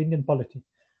corners of the Indian polity.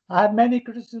 I have many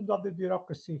criticisms of the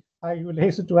bureaucracy, I will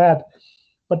hasten to add,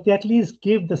 but they at least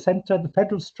give the center, the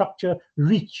federal structure,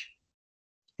 reach.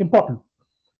 Important.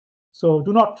 So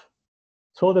do not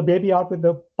throw the baby out with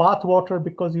the bathwater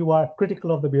because you are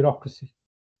critical of the bureaucracy.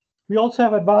 We also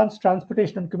have advanced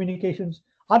transportation and communications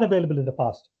unavailable in the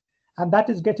past, and that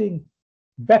is getting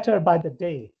better by the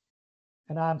day.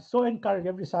 And I'm so encouraged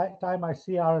every time I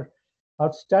see our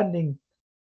outstanding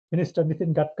Minister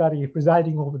Nitin Gadkari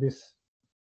presiding over this.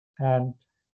 And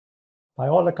by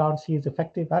all accounts, he is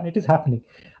effective and it is happening.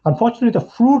 Unfortunately, the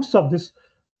fruits of this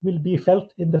will be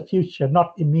felt in the future,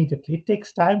 not immediately. It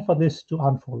takes time for this to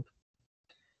unfold.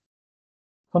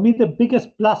 For me, the biggest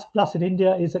plus in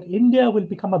India is that India will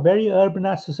become a very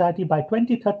urbanized society. By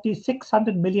 2030,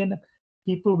 600 million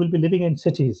people will be living in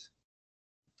cities.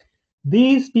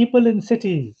 These people in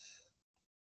cities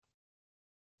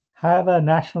have a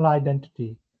national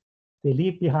identity. They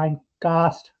leave behind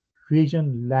caste,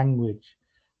 region, language.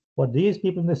 What these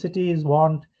people in the cities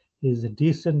want is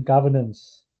decent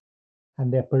governance,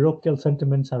 and their parochial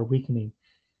sentiments are weakening.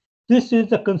 This is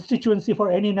the constituency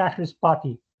for any nationalist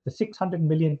party, the 600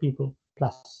 million people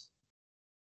plus.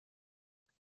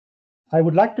 I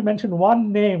would like to mention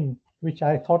one name, which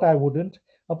I thought I wouldn't,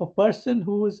 of a person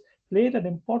who has played an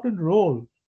important role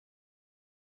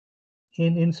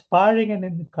in inspiring and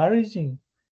encouraging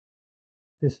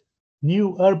this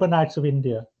new urbanites of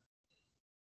India.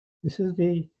 This is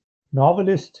the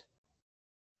novelist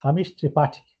Amish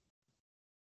Tripathi.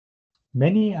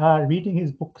 Many are reading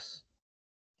his books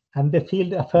and they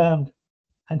feel affirmed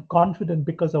and confident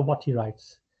because of what he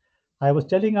writes. I was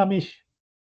telling Amish,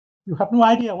 you have no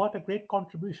idea what a great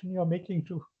contribution you're making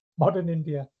to modern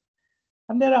India.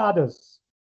 And there are others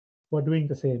who are doing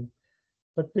the same.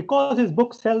 But because his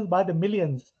book sells by the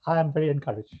millions, I am very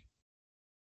encouraged.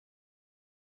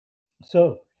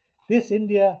 So this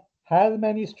India has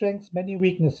many strengths, many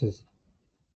weaknesses.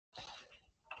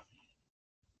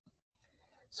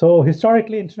 So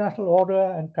historically, international order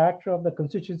and character of the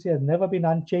constituency has never been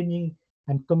unchanging,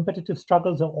 and competitive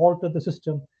struggles have altered the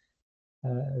system.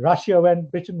 Russia went,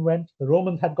 Britain went, the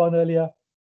Romans had gone earlier.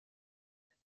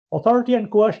 Authority and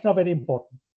coercion are very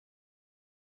important.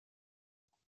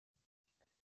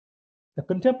 The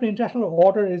contemporary international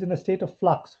order is in a state of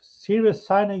flux. Serious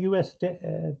China-US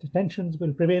tensions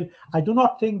will prevail. I do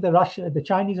not think the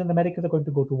Chinese and the Americans are going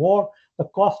to go to war. The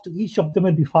cost to each of them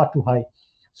will be far too high.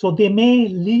 So they may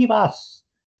leave us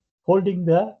holding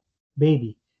the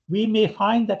baby. We may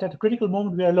find that at a critical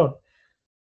moment we are alone.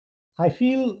 I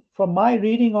feel from my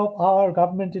reading of our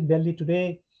government in Delhi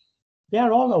today, they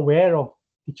are all aware of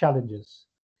the challenges.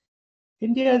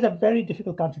 India is a very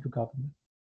difficult country to govern.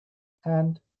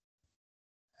 And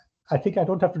I think I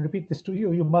don't have to repeat this to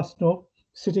you. You must know,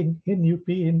 sitting in UP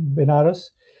in Benares.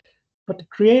 But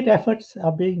great efforts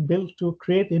are being built to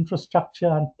create the infrastructure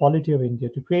and polity of India,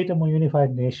 to create a more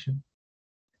unified nation.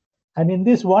 And in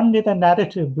this one day, the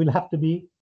narrative will have to be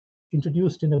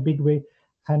introduced in a big way.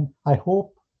 And I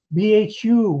hope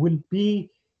BHU will be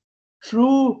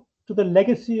true to the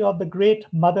legacy of the great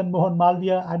Madan Mohan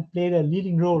Malviya and play a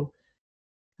leading role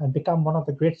and become one of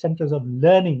the great centers of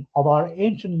learning, of our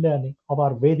ancient learning, of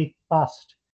our Vedic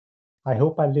past. I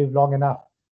hope I live long enough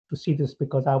to see this,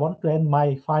 because I want to end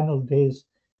my final days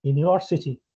in your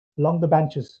city along the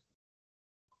benches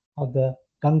of the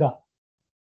Ganga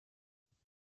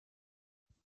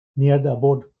near the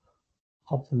abode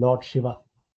of the Lord Shiva.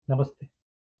 Namaste.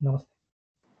 Namaste.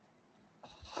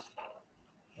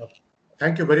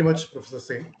 Thank you very much, Professor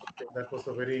Singh. That was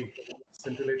a very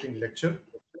scintillating lecture.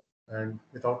 And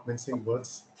without mincing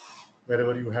words,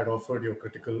 wherever you had offered your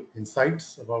critical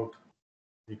insights about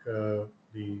the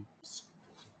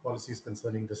policies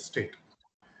concerning the state.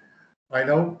 I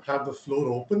now have the floor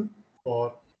open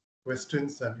for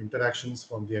questions and interactions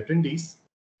from the attendees.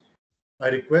 I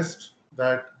request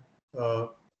that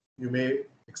you may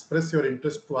express your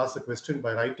interest to ask a question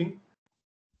by writing,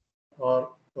 or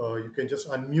you can just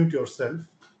unmute yourself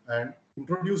and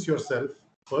introduce yourself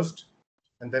first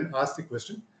and then ask the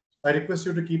question. I request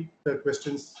you to keep the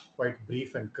questions quite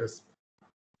brief and crisp.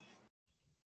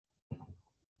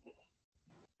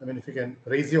 I mean, if you can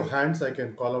raise your hands, I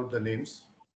can call out the names.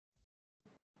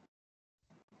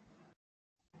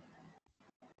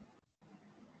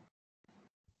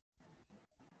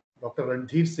 Dr.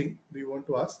 Randhir Singh, do you want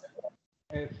to ask?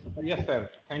 Yes, sir.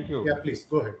 Thank you. Yeah, please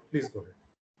go ahead. Please go ahead.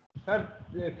 Sir,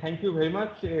 thank you very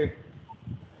much. It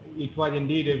was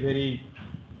indeed a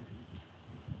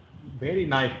very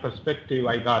nice perspective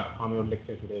I got from your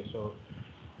lecture today. So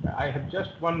I have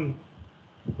just one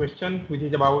question, which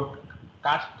is about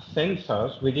caste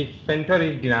census, which is center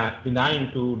is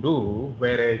denying to do,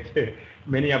 whereas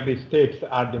many of the states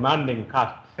are demanding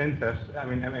caste census. I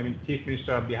mean, Chief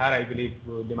Minister of Bihar, I believe,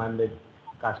 demanded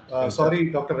caste census. Sorry,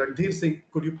 Dr. Randhir Singh,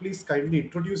 could you please kindly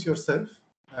introduce yourself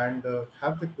and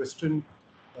have the question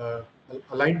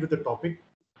aligned with the topic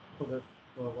for the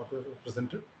what was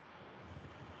presented?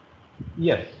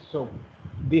 Yes. So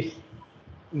this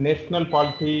national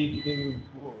policy,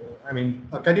 I mean...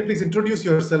 Can you please introduce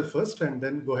yourself first and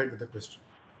then go ahead with the question?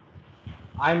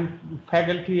 I'm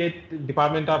faculty at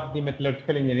Department of the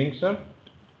Metallurgical Engineering, sir.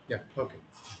 Yeah, okay.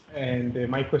 And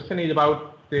my question is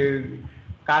about the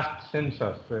caste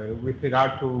census with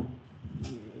regard to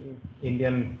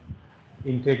Indian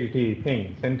integrity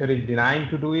thing. Center is denying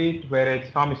to do it,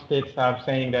 whereas some states are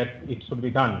saying that it should be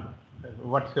done.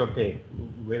 What's your take,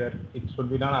 whether it should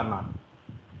be done or not?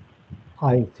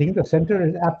 I think the center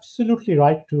is absolutely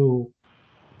right to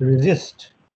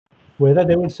resist. Whether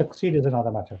they will succeed is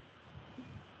another matter.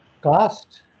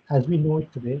 Caste, as we know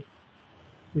it today,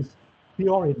 is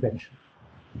pure invention.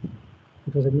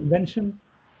 It was an invention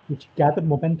which gathered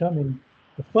momentum in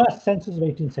the first census of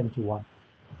 1871.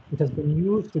 It has been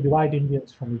used to divide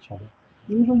Indians from each other.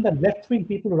 Even the left-wing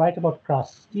people who write about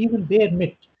caste, even they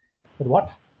admit that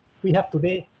what we have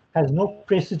today has no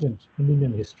precedent in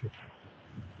Indian history.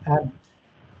 And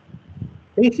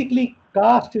basically,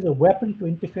 caste is a weapon to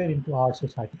interfere into our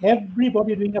society.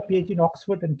 Everybody doing a PhD in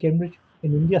Oxford and Cambridge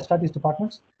in India studies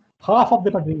departments, half of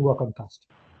them are doing work on caste.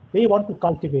 They want to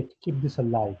cultivate, keep this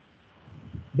alive.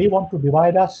 They want to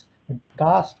divide us, and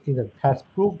caste has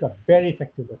proved a very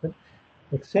effective weapon,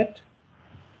 except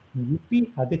UP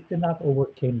Adityanath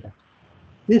overcame that.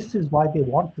 This is why they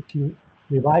want to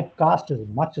revive caste as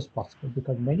much as possible,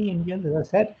 because many Indians, as I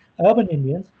said, urban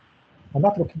Indians, are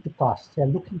not looking to caste. They are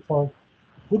looking for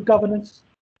good governance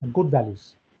and good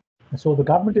values. And so the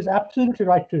government is absolutely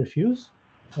right to refuse,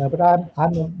 but I'm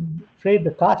afraid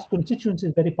the caste constituency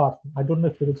is very powerful. I don't know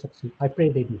if they will succeed. I pray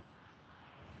they do.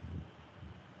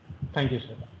 Thank you,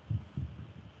 sir.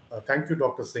 Thank you,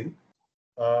 Dr. Singh.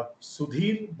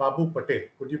 Sudhir Babu Patel,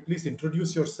 could you please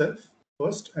introduce yourself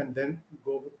first and then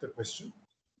go with the question?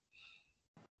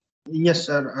 Yes,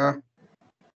 sir.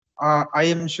 I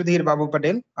am Sudhir Babu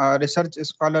Patel, research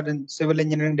scholar in Civil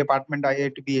Engineering Department,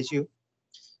 IIT BSU.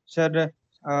 Sir,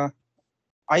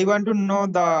 I want to know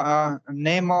the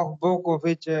name of book of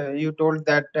which you told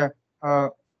that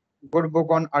good book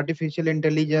on artificial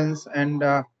intelligence and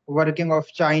working of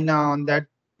China on that.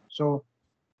 So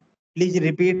please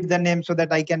repeat the name so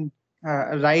that I can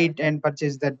write and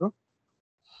purchase that book.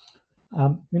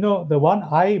 The one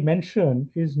I mentioned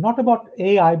is not about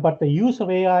AI, but the use of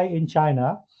AI in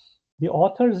China. The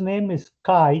author's name is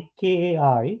Kai,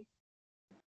 Kai,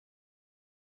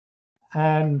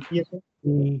 and yes, sir.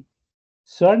 The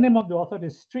surname of the author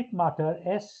is Strittmatter,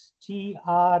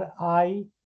 Strittmatter.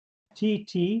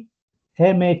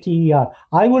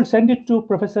 I will send it to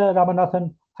Professor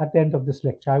Ramanathan at the end of this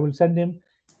lecture. I will send him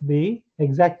the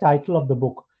exact title of the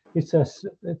book. It's a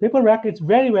paperback. It's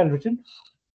very well written.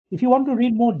 If you want to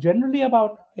read more generally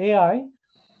about AI,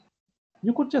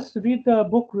 you could just read the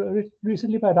book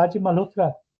recently by Rajiv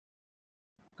Malhotra,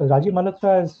 because Rajiv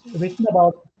Malhotra has written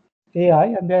about AI,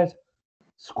 and there's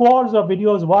scores of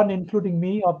videos, one including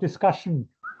me, of discussion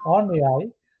on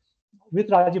AI with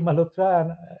Rajiv Malhotra,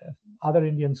 and other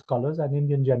Indian scholars and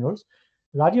Indian generals.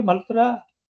 Rajiv Malhotra,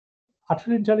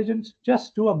 artificial intelligence,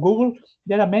 just do a Google.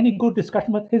 There are many good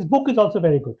discussions, but his book is also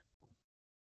very good.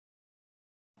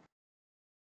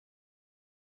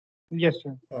 Yes,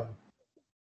 sir.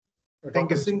 Thank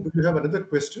Dr. you. Singh, do you have another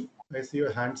question? I see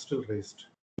your hand still raised.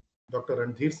 Dr.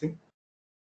 Randhir Singh?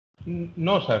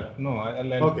 No, sir. No,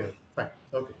 I'll Okay, fine.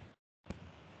 Okay.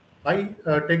 I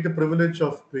take the privilege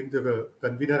of being the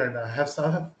convener, and I have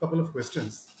a couple of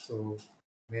questions. So,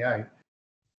 may I?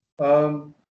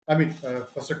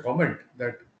 First a comment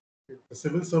that the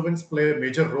civil servants play a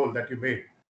major role that you made.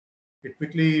 It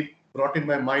quickly brought in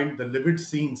my mind the livid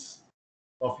scenes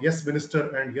of Yes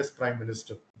Minister and Yes Prime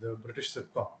Minister, the British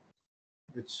sitcom,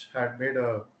 which had made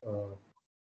a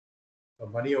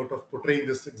money out of portraying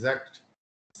this exact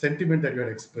sentiment that you had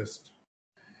expressed.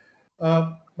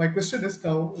 My question is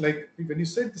now, like when you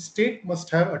said the state must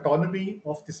have autonomy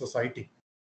of the society,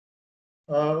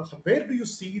 where do you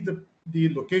see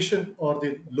the location or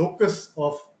the locus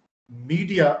of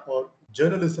media or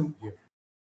journalism here?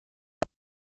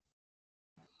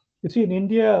 You see, in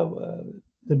India,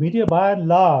 the media by and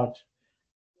large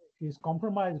is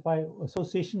compromised by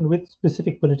association with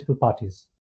specific political parties.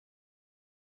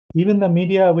 Even the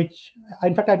media, which,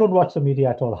 in fact, I don't watch the media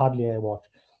at all, hardly I watch.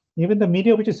 Even the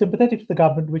media which is sympathetic to the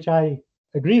government, which I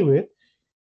agree with,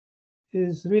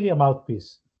 is really a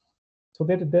mouthpiece. So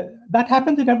that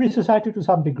happens in every society to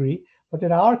some degree, but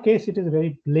in our case, it is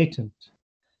very blatant.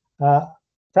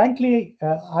 Frankly,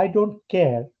 I don't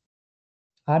care.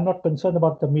 I'm not concerned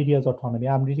about the media's autonomy.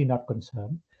 I'm really not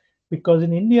concerned, because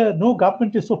in India, no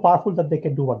government is so powerful that they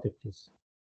can do what they please.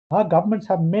 Our governments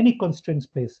have many constraints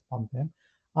placed on them.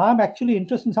 I'm actually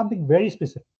interested in something very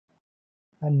specific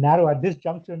and narrow at this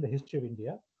juncture in the history of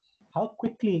India. How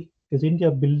quickly is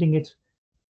India building its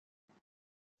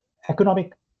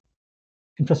economic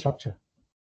infrastructure?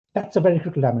 That's a very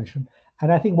critical dimension.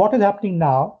 And I think what is happening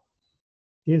now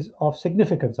is of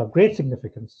significance, of great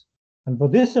significance. And for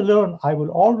this alone, I will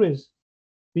always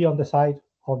be on the side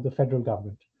of the federal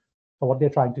government for what they're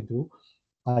trying to do.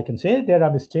 I can say there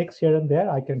are mistakes here and there.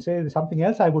 I can say there's something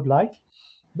else I would like.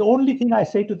 The only thing I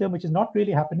say to them, which is not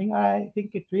really happening, I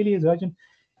think it really is urgent,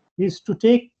 is to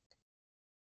take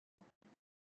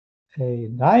a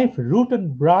knife, root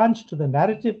and branch to the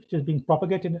narrative which is being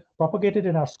propagated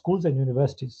in our schools and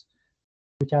universities,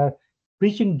 which are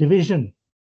preaching division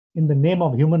in the name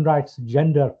of human rights,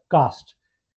 gender, caste.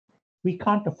 We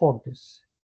can't afford this.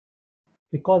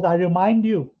 Because I remind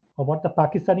you of what the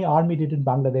Pakistani army did in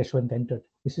Bangladesh when they entered.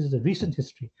 This is the recent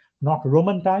history, not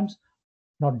Roman times,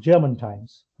 not German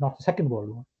times, not the Second World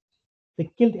War.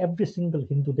 They killed every single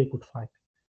Hindu they could find.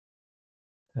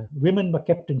 Women were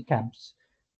kept in camps.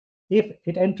 If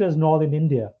it enters northern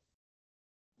India,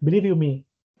 believe you me,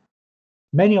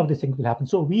 many of these things will happen.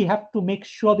 So we have to make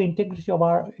sure the integrity of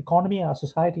our economy, our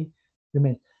society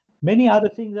remains. Many other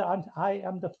things, I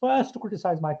am the first to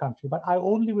criticize my country, but I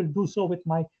only will do so with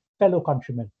my fellow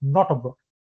countrymen, not abroad.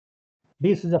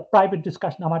 This is a private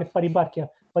discussion. हमारे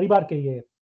परिवार के ये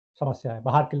समस्या है,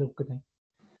 बाहर के लोग के नहीं.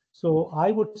 So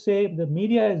I would say the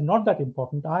media is not that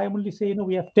important. I only say,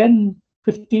 we have 10,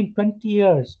 15, 20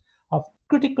 years of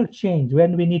critical change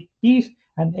when we need peace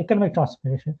and economic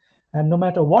transformation. And no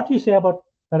matter what you say about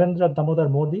Narendra Damodar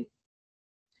Modi,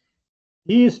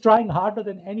 he is trying harder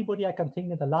than anybody I can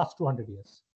think in the last 200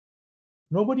 years.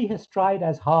 Nobody has tried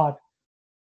as hard.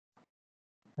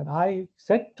 And I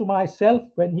said to myself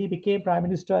when he became Prime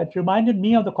Minister, it reminded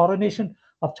me of the coronation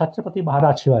of Chhatrapati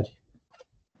Maharaj Shivaji.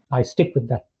 I stick with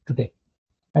that today.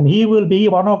 And he will be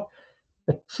one of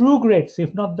the true greats,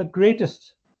 if not the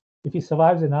greatest, if he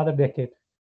survives another decade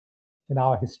in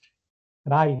our history.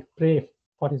 And I pray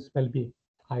for his well-being.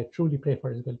 I truly pray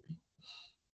for his well-being.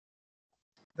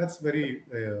 That's very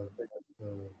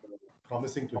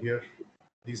promising to hear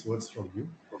these words from you.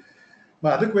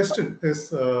 My other question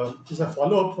is a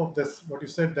follow-up of this, what you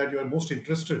said, that you are most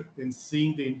interested in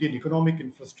seeing the Indian economic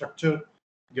infrastructure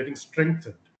getting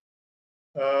strengthened.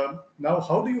 Now,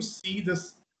 how do you see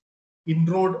this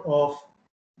inroad of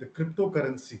the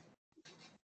cryptocurrency?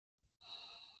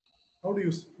 How do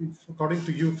you, according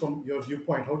to you, from your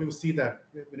viewpoint, how do you see that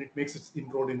when it makes its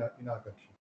inroad in our country?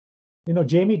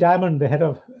 Jamie Dimon, the head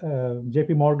of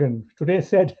JP Morgan, today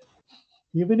said,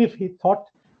 even if he thought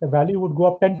the value would go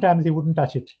up 10 times, he wouldn't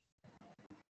touch it.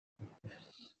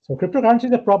 So cryptocurrency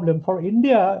is a problem. For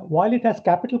India, while it has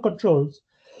capital controls,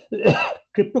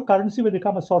 cryptocurrency will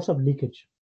become a source of leakage.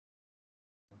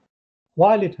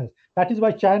 While it has. That is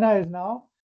why China is now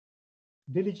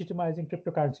delegitimizing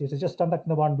cryptocurrency. It has just done that in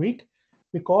the 1 week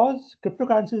because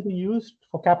cryptocurrency is being used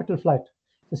for capital flight.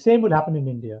 The same will happen in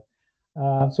India.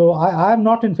 So I'm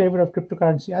not in favor of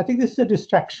cryptocurrency. I think this is a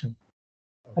distraction.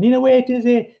 And in a way, it is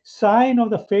a sign of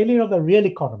the failure of the real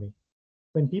economy.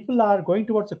 When people are going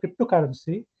towards a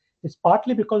cryptocurrency, it's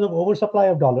partly because of oversupply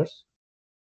of dollars,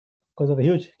 because of the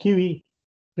huge QE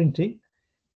printing,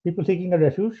 people seeking a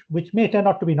refuge, which may turn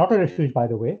out to be not a refuge, by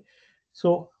the way.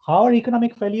 So our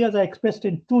economic failures are expressed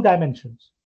in two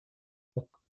dimensions: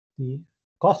 the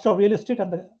cost of real estate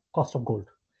and the cost of gold.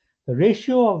 The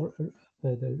ratio of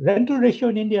the rental ratio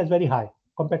in India is very high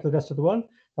compared to the rest of the world.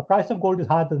 The price of gold is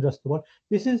higher than the rest of the world.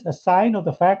 This is a sign of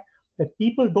the fact that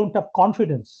people don't have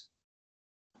confidence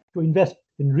to invest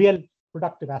in real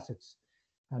productive assets.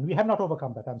 And we have not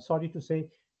overcome that. I'm sorry to say,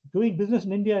 doing business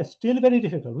in India is still very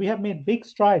difficult. We have made big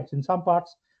strides in some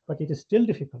parts, but it is still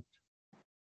difficult.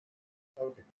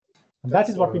 Okay. And that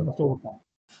is what we must overcome.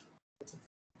 That's a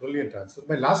brilliant answer.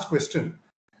 My last question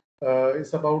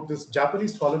is about this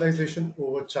Japanese colonization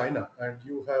over China. And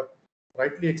you have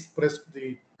rightly expressed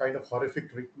the kind of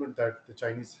horrific treatment that the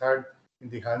Chinese had in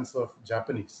the hands of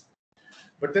Japanese.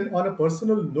 But then on a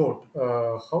personal note,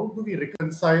 how do we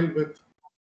reconcile with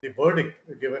the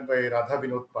verdict given by Radha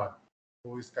Vinod Pal,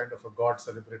 who is kind of a god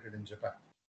celebrated in Japan?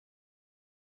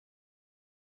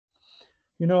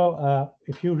 You know,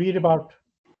 if you read about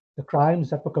the crimes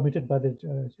that were committed by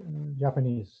the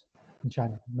Japanese in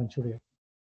China, Manchuria,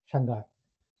 Shanghai,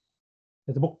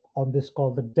 there's a book on this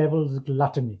called The Devil's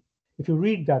Gluttony. If you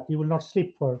read that, you will not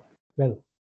sleep for well.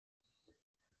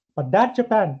 But that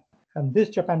Japan and this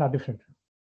Japan are different.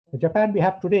 The Japan we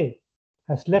have today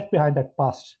has left behind that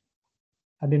past.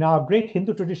 And in our great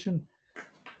Hindu tradition,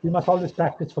 we must always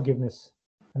practice forgiveness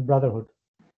and brotherhood.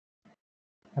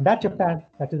 And that Japan,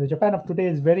 that is the Japan of today,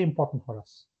 is very important for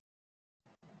us.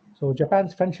 So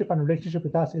Japan's friendship and relationship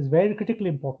with us is very critically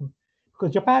important,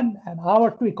 because Japan and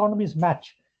our two economies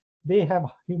match. They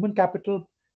have human capital,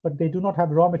 but they do not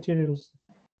have raw materials.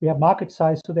 We have market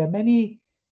size, so there are many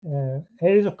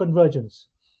areas of convergence.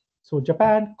 So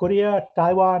Japan, Korea,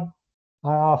 Taiwan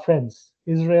are our friends.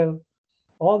 Israel,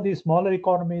 all these smaller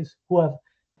economies who have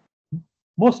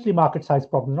mostly market size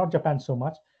problems, not Japan so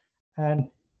much. And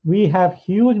we have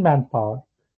huge manpower,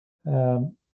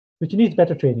 which needs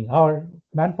better training. Our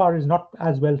manpower is not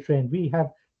as well trained. We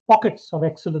have pockets of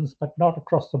excellence, but not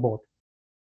across the board.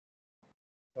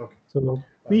 Okay. So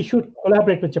we should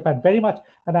collaborate with Japan very much.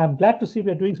 And I'm glad to see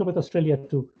we're doing so with Australia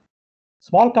too.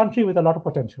 Small country with a lot of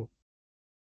potential.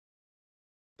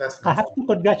 That's I nice. have to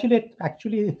congratulate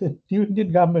actually the new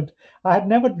Indian government. I had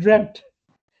never dreamt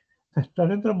that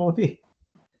Narendra Modi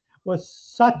was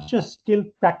such a skilled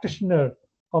practitioner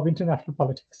of international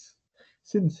politics.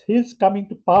 Since his coming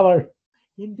to power,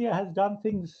 India has done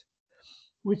things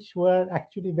which were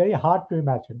actually very hard to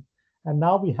imagine. And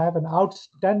now we have an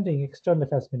outstanding external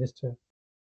affairs minister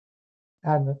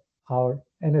and our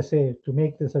NSA to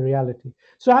make this a reality.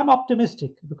 So I'm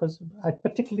optimistic because I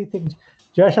particularly think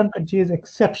Jaishankarji is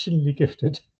exceptionally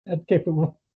gifted and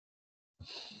capable.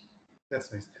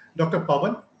 That's nice. Dr.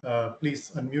 Pawan,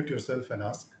 please unmute yourself and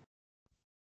ask.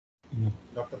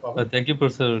 Dr. Pawan. Thank you,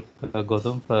 Professor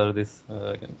Gautam, for this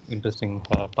interesting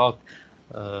talk.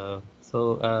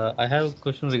 I have a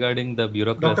question regarding the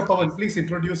bureaucracy. Dr. Pawan, please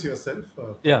introduce yourself.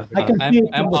 Yeah, I can see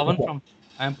it from the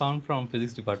I'm Pawan from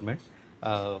Physics Department.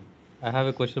 I have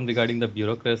a question regarding the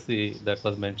bureaucracy that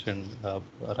was mentioned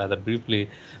rather briefly.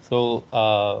 So,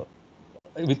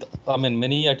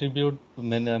 many attribute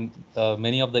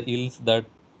many of the ills that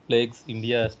plagues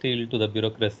India still to the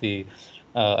bureaucracy.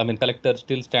 Collector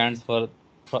still stands for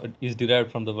is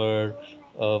derived from the word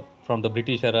from the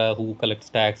British era who collects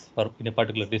tax for in a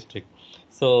particular district.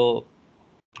 So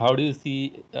how do you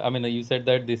see? You said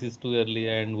that this is too early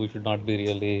and we should not be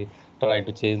really trying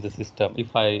to change the system.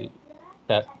 If I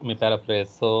may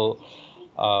paraphrase, uh,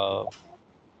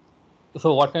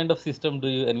 so what kind of system do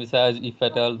you envisage, if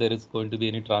at all there is going to be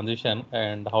any transition,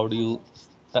 and how do you,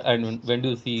 and when do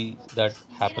you see that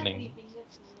happening?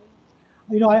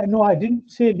 I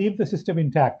didn't say leave the system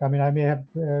intact. I mean, I may have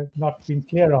not been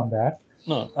clear on that.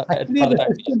 No, Actually,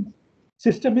 the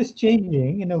system is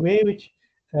changing in a way which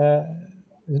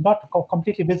is not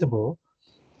completely visible.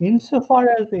 Insofar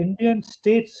as the Indian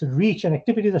state's reach and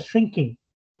activities are shrinking,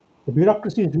 the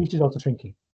bureaucracy's reach is also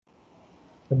shrinking.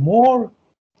 The more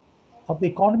of the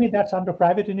economy that's under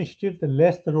private initiative, the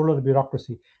less the role of the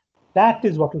bureaucracy. That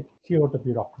is what will cure the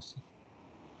bureaucracy.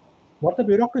 What the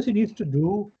bureaucracy needs to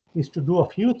do is to do a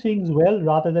few things well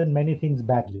rather than many things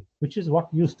badly, which is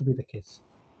what used to be the case.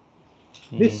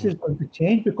 This is going to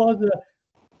change because the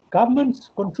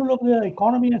government's control of the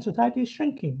economy and society is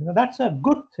shrinking. That's a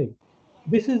good thing.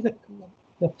 This is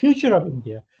the future of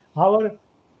India. Our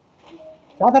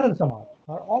Sadharan Samaj,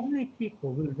 Our ordinary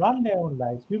people will run their own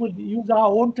lives. We will use our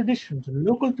own traditions,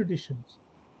 local traditions,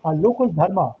 our local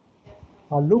dharma,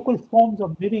 our local forms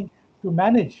of living to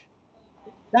manage.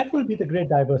 That will be the great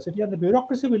diversity, and the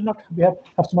bureaucracy will not have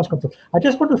so much control. I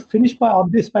just want to finish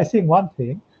on this by saying one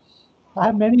thing. I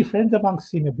have many friends among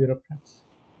senior bureaucrats,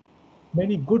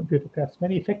 many good bureaucrats,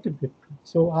 many effective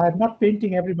bureaucrats. So I am not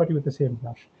painting everybody with the same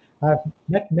brush. I have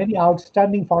met many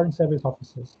outstanding foreign service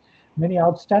officers, many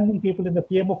outstanding people in the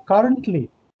PMO currently.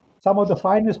 Some of the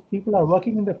finest people are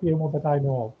working in the PMO that I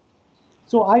know of.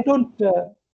 So I don't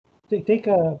take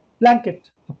a blanket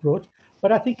approach,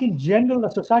 but I think in general,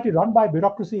 a society run by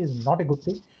bureaucracy is not a good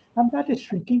thing, and that is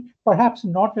shrinking, perhaps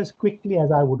not as quickly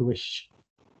as I would wish.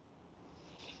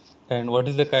 And what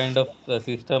is the kind of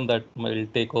system that will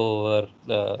take over?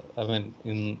 I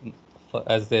mean,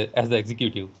 as the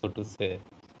executive, so to say.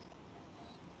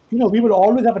 We will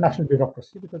always have a national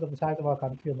bureaucracy because of the size of our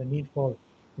country and the need for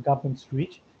the government's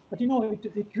reach. But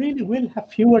it really will have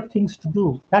fewer things to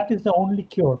do. That is the only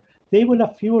cure. They will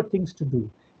have fewer things to do.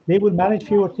 They will manage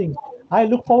fewer things. I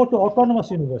look forward to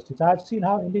autonomous universities. I've seen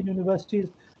how Indian universities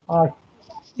are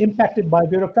impacted by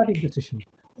bureaucratic decisions.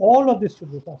 All of this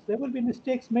should be passed. There will be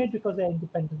mistakes made because they're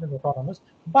independent and autonomous,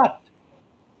 but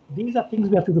these are things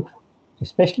we have to do,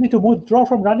 especially to withdraw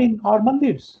from running our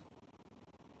mandirs.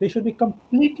 They should be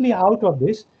completely out of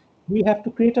this. We have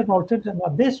to create an alternative.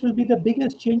 Now, this will be the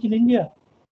biggest change in India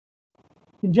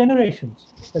in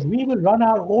generations, that we will run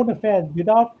our own affairs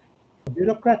without a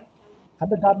bureaucrat and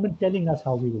the government telling us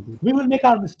how we will do it. We will make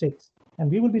our mistakes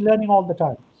and we will be learning all the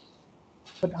time.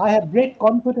 But I have great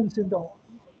confidence in the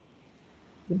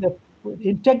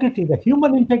integrity, the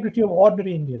human integrity of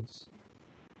ordinary Indians,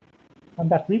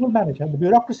 and that we will manage. And the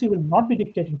bureaucracy will not be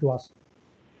dictating to us.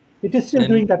 It is still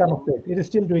doing that, I'm afraid. It is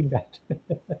still doing that.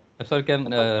 Sorry,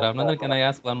 Ramanandan, can I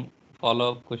ask one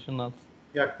follow-up question now?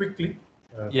 Yeah, quickly.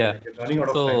 Yeah. We're running out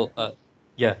of time.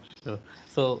 Yeah, sure.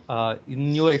 So,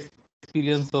 in your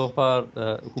experience so far,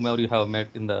 whomever you have met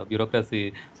in the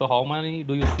bureaucracy, so how many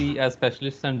do you see as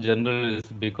specialists and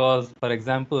generalists? Because, for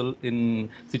example, in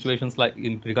situations like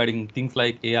regarding things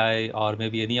like AI or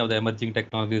maybe any of the emerging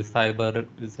technologies, cyber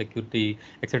security,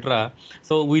 etc.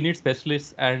 So we need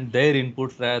specialists and their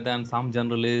inputs rather than some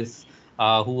generalists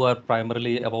who are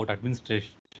primarily about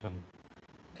administration.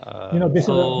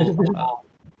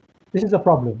 This is a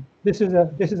problem. This is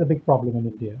a big problem in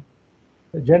India.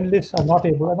 The journalists are not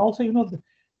able, and also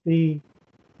the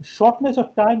shortness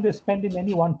of time they spend in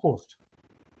any one post.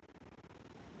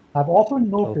 I've often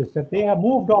noticed that they have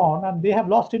moved on and they have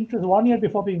lost interest 1 year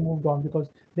before being moved on because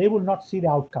they will not see the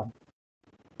outcome.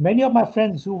 Many of my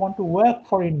friends who want to work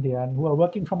for India and who are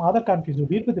working from other countries who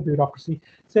deal with the bureaucracy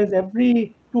says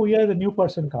every 2 years a new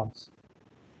person comes.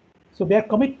 So their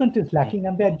commitment is lacking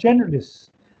and they're generalists.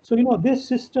 So, this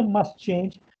system must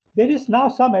change. There is now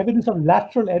some evidence of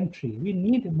lateral entry. We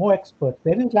need more experts.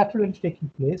 There is lateral entry taking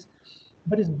place,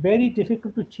 but it's very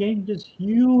difficult to change this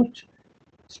huge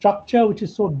structure which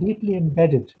is so deeply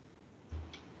embedded.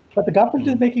 But the government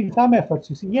is making some efforts.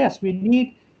 You see, yes, we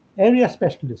need area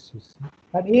specialists. You see.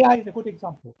 And AI is a good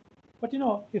example. But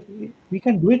if we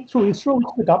can do it through ISRO, which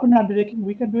is the government undertaking,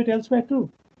 we can do it elsewhere too.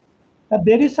 And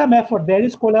there is some effort. There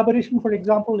is collaboration, for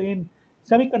example, in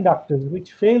semiconductors,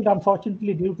 which failed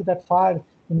unfortunately due to that fire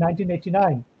in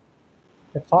 1989.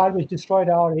 That fire which destroyed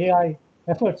our AI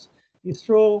efforts.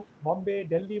 ISRO, Bombay,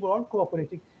 Delhi were all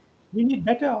cooperating. We need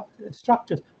better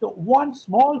structures. So one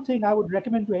small thing I would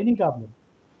recommend to any government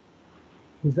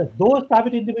is that those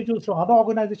private individuals from other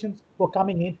organizations who are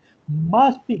coming in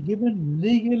must be given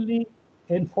legally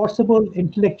enforceable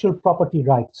intellectual property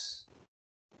rights.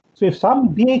 So if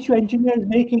some BHU engineer is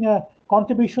making a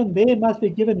contribution, they must be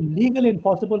given legal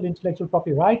enforceable intellectual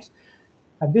property rights,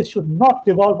 and this should not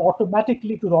devolve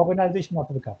automatically to the organization or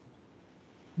to the government.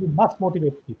 We must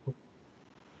motivate people.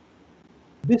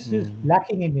 This is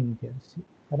lacking in India,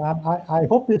 and I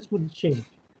hope this will change.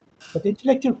 But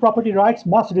intellectual property rights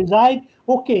must reside.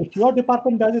 Okay, if your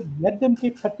department does it, let them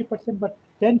keep 30%, but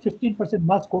 10-15%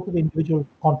 must go to the individual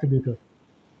contributor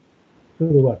to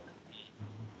the work.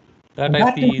 That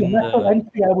I see in the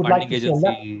entry, I would like funding to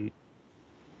agency.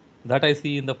 That I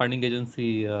see in the funding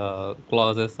agency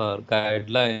clauses or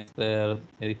guidelines where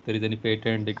if there is any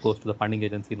patent, it goes to the funding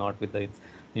agency, not with the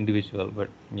individual. But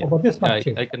yeah, but this must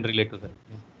change. I can relate to that.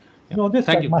 Yeah. No, this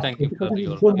thank you, must thank change you because for it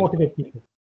your will motivate people.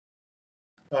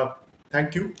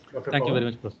 Thank you, Dr. Thank you very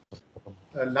Pawan. much,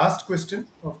 Prof. Last question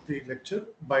of the lecture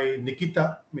by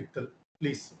Nikita Mittal.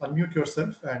 Please unmute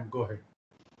yourself and go ahead.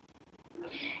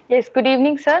 Yes, good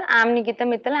evening, sir. I'm Nikita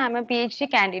Mittal. I'm a PhD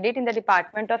candidate in the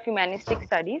Department of Humanistic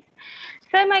Studies.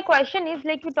 Sir, my question is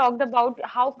like you talked about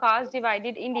how caste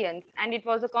divided Indians, and it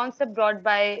was a concept brought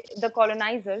by the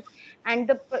colonizers, and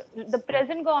the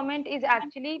present government is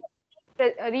actually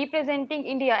representing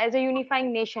India as a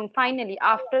unifying nation finally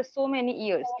after so many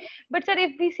years. But sir,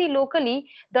 if we see locally,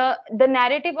 the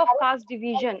narrative of caste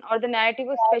division or the narrative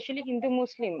of especially Hindu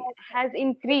Muslim has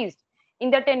increased in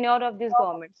the tenure of this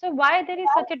government. So why there is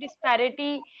such a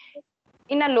disparity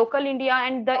in a local India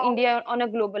and the India on a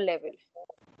global level?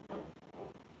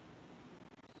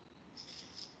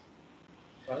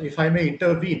 If I may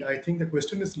intervene, I think the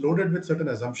question is loaded with certain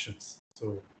assumptions.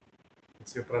 So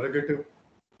it's your prerogative,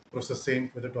 Professor Sain,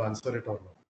 whether to answer it or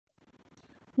not.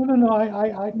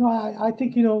 I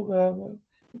think you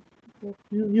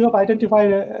have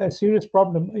identified a serious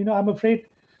problem. I'm afraid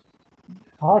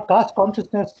our caste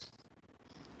consciousness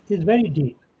is very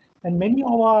deep, and many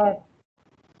of our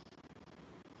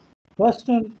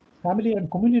personal, family,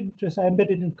 and community interests are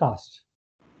embedded in caste.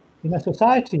 In a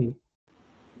society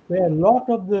where a lot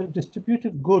of the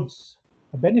distributed goods,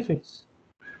 benefits,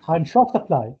 are in short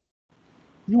supply,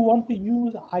 you want to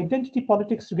use identity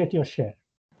politics to get your share.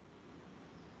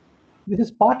 This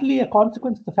is partly a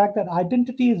consequence of the fact that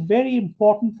identity is very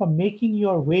important for making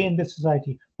your way in this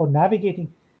society, for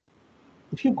navigating.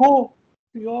 If you go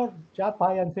to your जात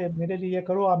भाई and say, मेरे लिए ये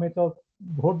करो, मैं तो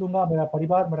vote दूंगा, मेरा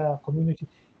परिवार, मेरा community,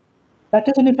 that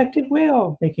is an effective way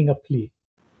of making a plea.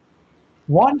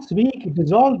 Once we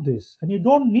dissolve this, and you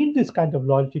don't need this kind of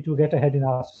loyalty to get ahead in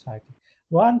our society.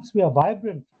 Once we are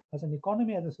vibrant as an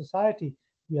economy, as a society,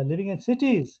 we are living in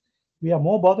cities, we are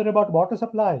more bothered about water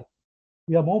supply,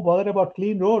 we are more bothered about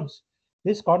clean roads.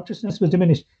 This consciousness will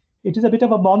diminish. It is a bit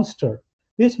of a monster.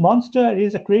 This monster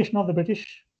is a creation of the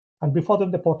British and before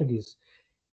them the Portuguese.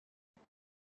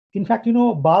 In fact,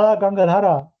 Bala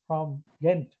Gangadhara from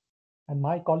Ghent and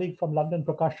my colleague from London,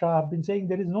 Prakasha, have been saying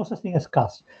there is no such thing as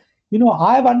caste.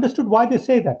 I have understood why they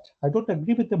say that. I don't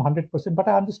agree with them 100%, but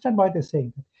I understand why they're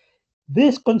saying that.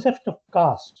 This concept of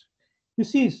caste, you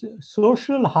see,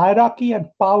 social hierarchy and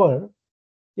power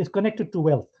is connected to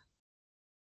wealth.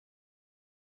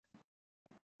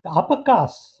 The upper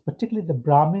castes, particularly the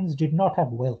Brahmins, did not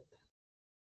have wealth.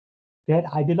 They had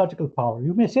ideological power.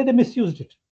 You may say they misused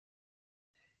it.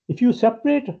 If you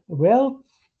separate wealth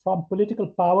from political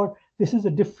power, this is a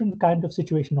different kind of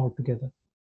situation altogether.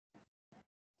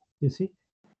 You see,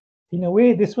 in a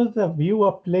way, this was the view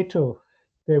of Plato.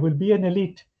 There will be an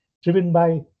elite driven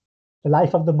by the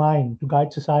life of the mind to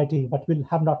guide society, but will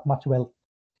have not much wealth.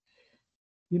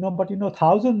 But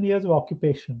 1,000 years of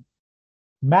occupation,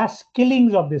 mass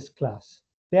killings of this class,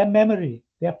 their memory,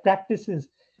 their practices.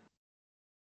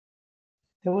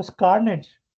 There was carnage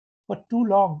for too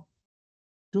long.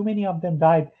 Too many of them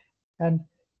died, and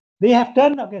they have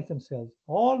turned against themselves.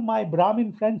 All my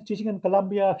Brahmin friends teaching in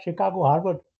Columbia, Chicago,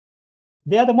 Harvard,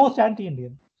 they are the most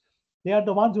anti-Indian. They are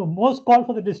the ones who most call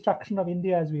for the destruction of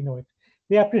India as we know it.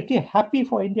 They are pretty happy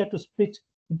for India to split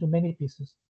into many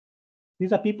pieces.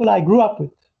 These are people I grew up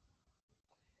with.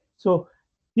 So,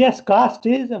 yes, caste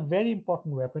is a very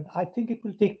important weapon. I think it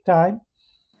will take time.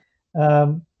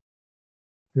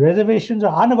 Reservations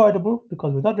are unavoidable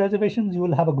because without reservations, you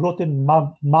will have a growth in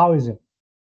Maoism.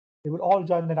 They will all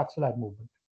join the Naxalite movement.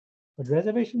 But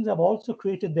reservations have also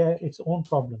created its own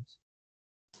problems.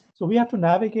 So we have to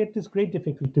navigate this great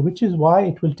difficulty, which is why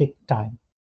it will take time.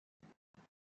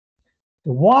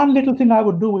 The one little thing I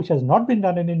would do, which has not been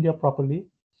done in India properly,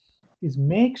 is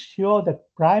make sure that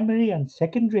primary and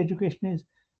secondary education is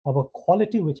of a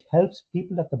quality which helps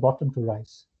people at the bottom to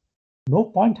rise. No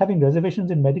point having reservations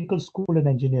in medical school and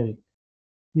engineering.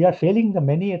 We are failing the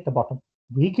many at the bottom.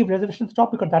 We give reservations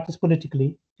top because that is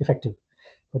politically effective.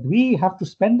 But we have to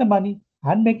spend the money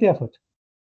and make the effort.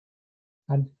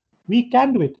 And we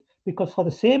can do it because for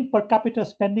the same per capita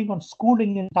spending on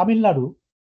schooling in Tamil Nadu,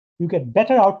 you get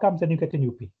better outcomes than you get in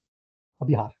UP or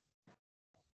Bihar.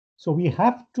 So we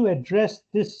have to address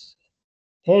this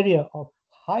area of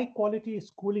high quality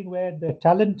schooling where the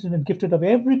talented and gifted of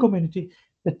every community,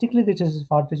 particularly the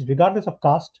disadvantaged, regardless of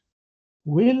caste,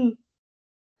 will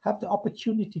have the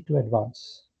opportunity to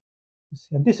advance.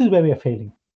 And this is where we are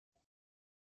failing.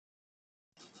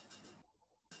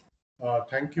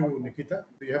 Thank you, Nikita.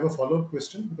 Do you have a follow-up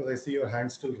question? Because I see your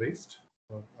hand still raised.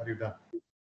 Or are you done?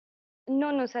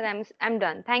 No, sir, I'm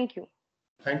done. Thank you.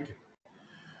 Thank you.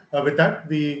 With that,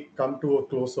 we come to a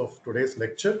close of today's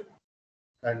lecture.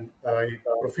 And I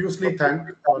profusely thank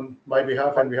on my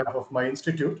behalf and behalf of my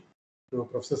institute to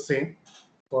Professor Sain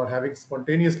for having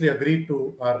spontaneously agreed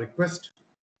to our request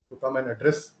to come and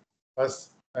address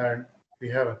us. And we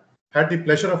have had the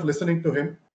pleasure of listening to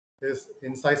him his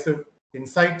incisive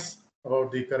insights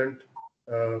about the current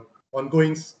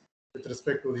ongoings with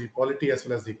respect to the polity as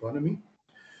well as the economy.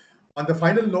 On the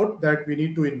final note that we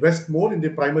need to invest more in the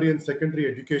primary and secondary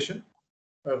education,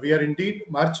 we are indeed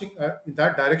marching in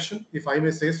that direction, if I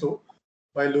may say so,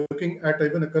 by looking at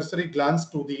even a cursory glance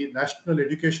to the national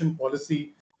education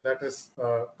policy that has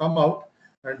come out,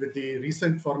 and with the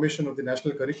recent formation of the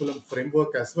national curriculum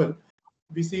framework as well,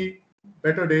 we see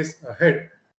better days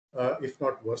ahead, if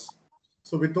not worse.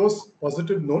 So with those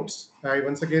positive notes, I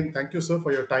once again thank you, sir,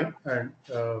 for your time and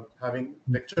having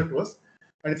lectured to us.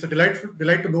 And it's a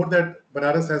delight to note that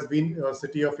Banaras has been a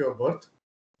city of your birth.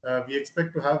 We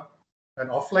expect to have an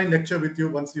offline lecture with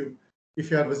you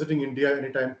if you are visiting India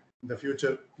anytime in the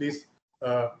future. Please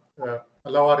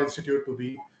allow our institute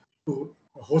to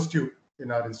host you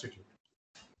in our institute.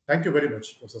 Thank you very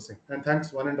much, Professor Singh, and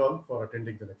thanks one and all for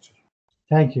attending the lecture.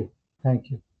 Thank you. Thank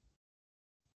you.